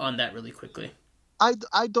on that, really quickly?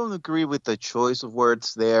 I don't agree with the choice of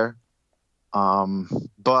words there.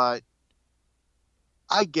 But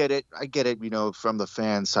I get it, from the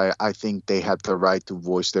fans. I think they had the right to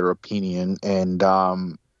voice their opinion, and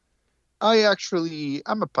I'm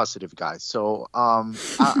a positive guy. So,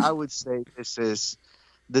 I would say this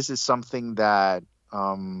is something that,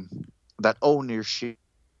 ownership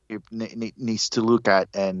needs to look at,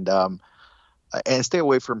 and stay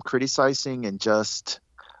away from criticizing and just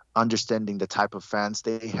understanding the type of fans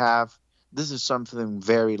they have. This is something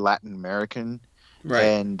very Latin American. Right.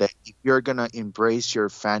 And if you're going to embrace your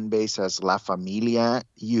fan base as La Familia,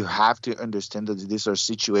 you have to understand that these are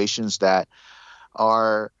situations that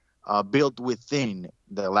are built within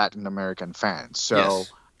the Latin American fans. So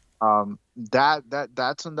Yes.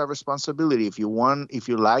 that's on the responsibility. If you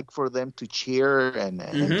like for them to cheer and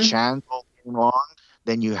chant all day long,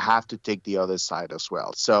 then you have to take the other side as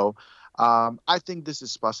well. So I think this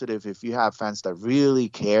is positive. If you have fans that really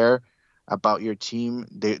care about your team,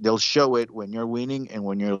 they'll show it when you're winning and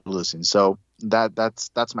when you're losing. So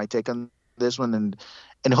that's my take on this one,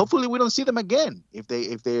 and hopefully we don't see them again if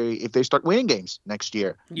they start winning games next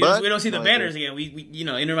year. We don't see the banners again. We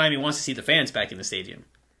Inter Miami wants to see the fans back in the stadium.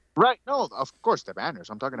 Right. No, of course the banners.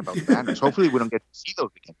 I'm talking about the banners. Hopefully we don't get to see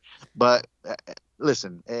those again. But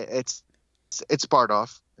listen, it's part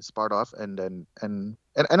of. It's part of, and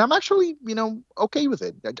I'm actually okay with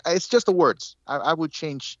it. It's just the words. I would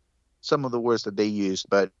change some of the words that they used,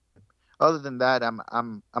 but other than that,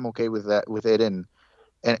 I'm okay with it,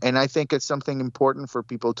 and I think it's something important for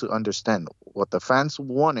people to understand what the fans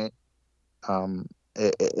wanted.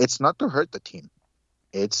 It's not to hurt the team.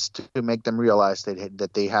 It's to make them realize that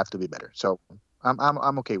they have to be better. So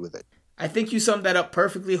I'm okay with it. I think you summed that up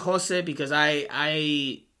perfectly, Jose, because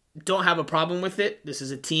I don't have a problem with it. This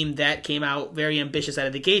is a team that came out very ambitious out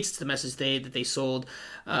of the gates. It's the message that they sold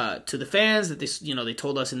to the fans, that they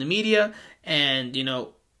told us in the media, and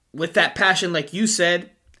with that passion, like you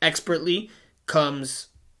said, expertly comes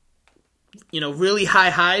really high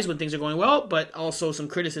highs when things are going well, but also some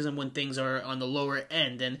criticism when things are on the lower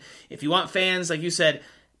end. And if you want fans, like you said,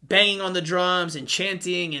 banging on the drums and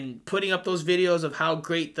chanting and putting up those videos of how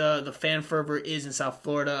great the fan fervor is in South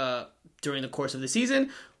Florida during the course of the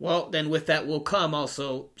season, well, then with that will come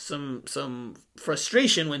also some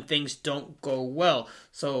frustration when things don't go well.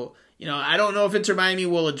 So, I don't know if Inter Miami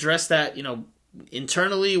will address that,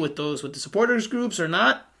 internally with the supporters groups or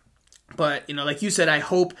not. But, like you said, I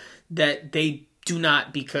hope that they do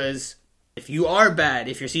not, because if you are bad,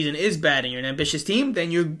 if your season is bad and you're an ambitious team,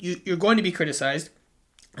 then you're going to be criticized,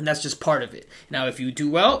 and that's just part of it. Now, if you do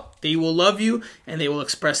well, they will love you and they will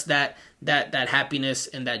express that happiness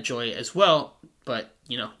and that joy as well. But,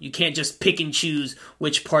 you can't just pick and choose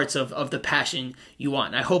which parts of the passion you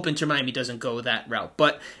want. And I hope Inter Miami doesn't go that route.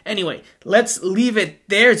 But anyway, let's leave it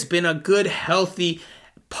there. It's been a good, healthy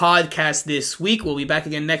podcast this week. We'll be back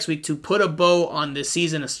again next week to put a bow on this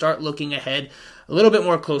season and start looking ahead a little bit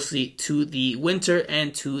more closely to the winter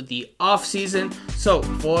and to the off season. So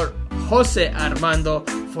for Jose Armando,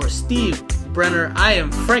 for Steve Brenner, I am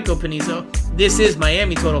Franco Panizo. This is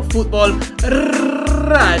Miami Total Football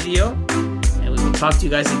Radio, and we will talk to you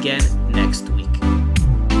guys again next week.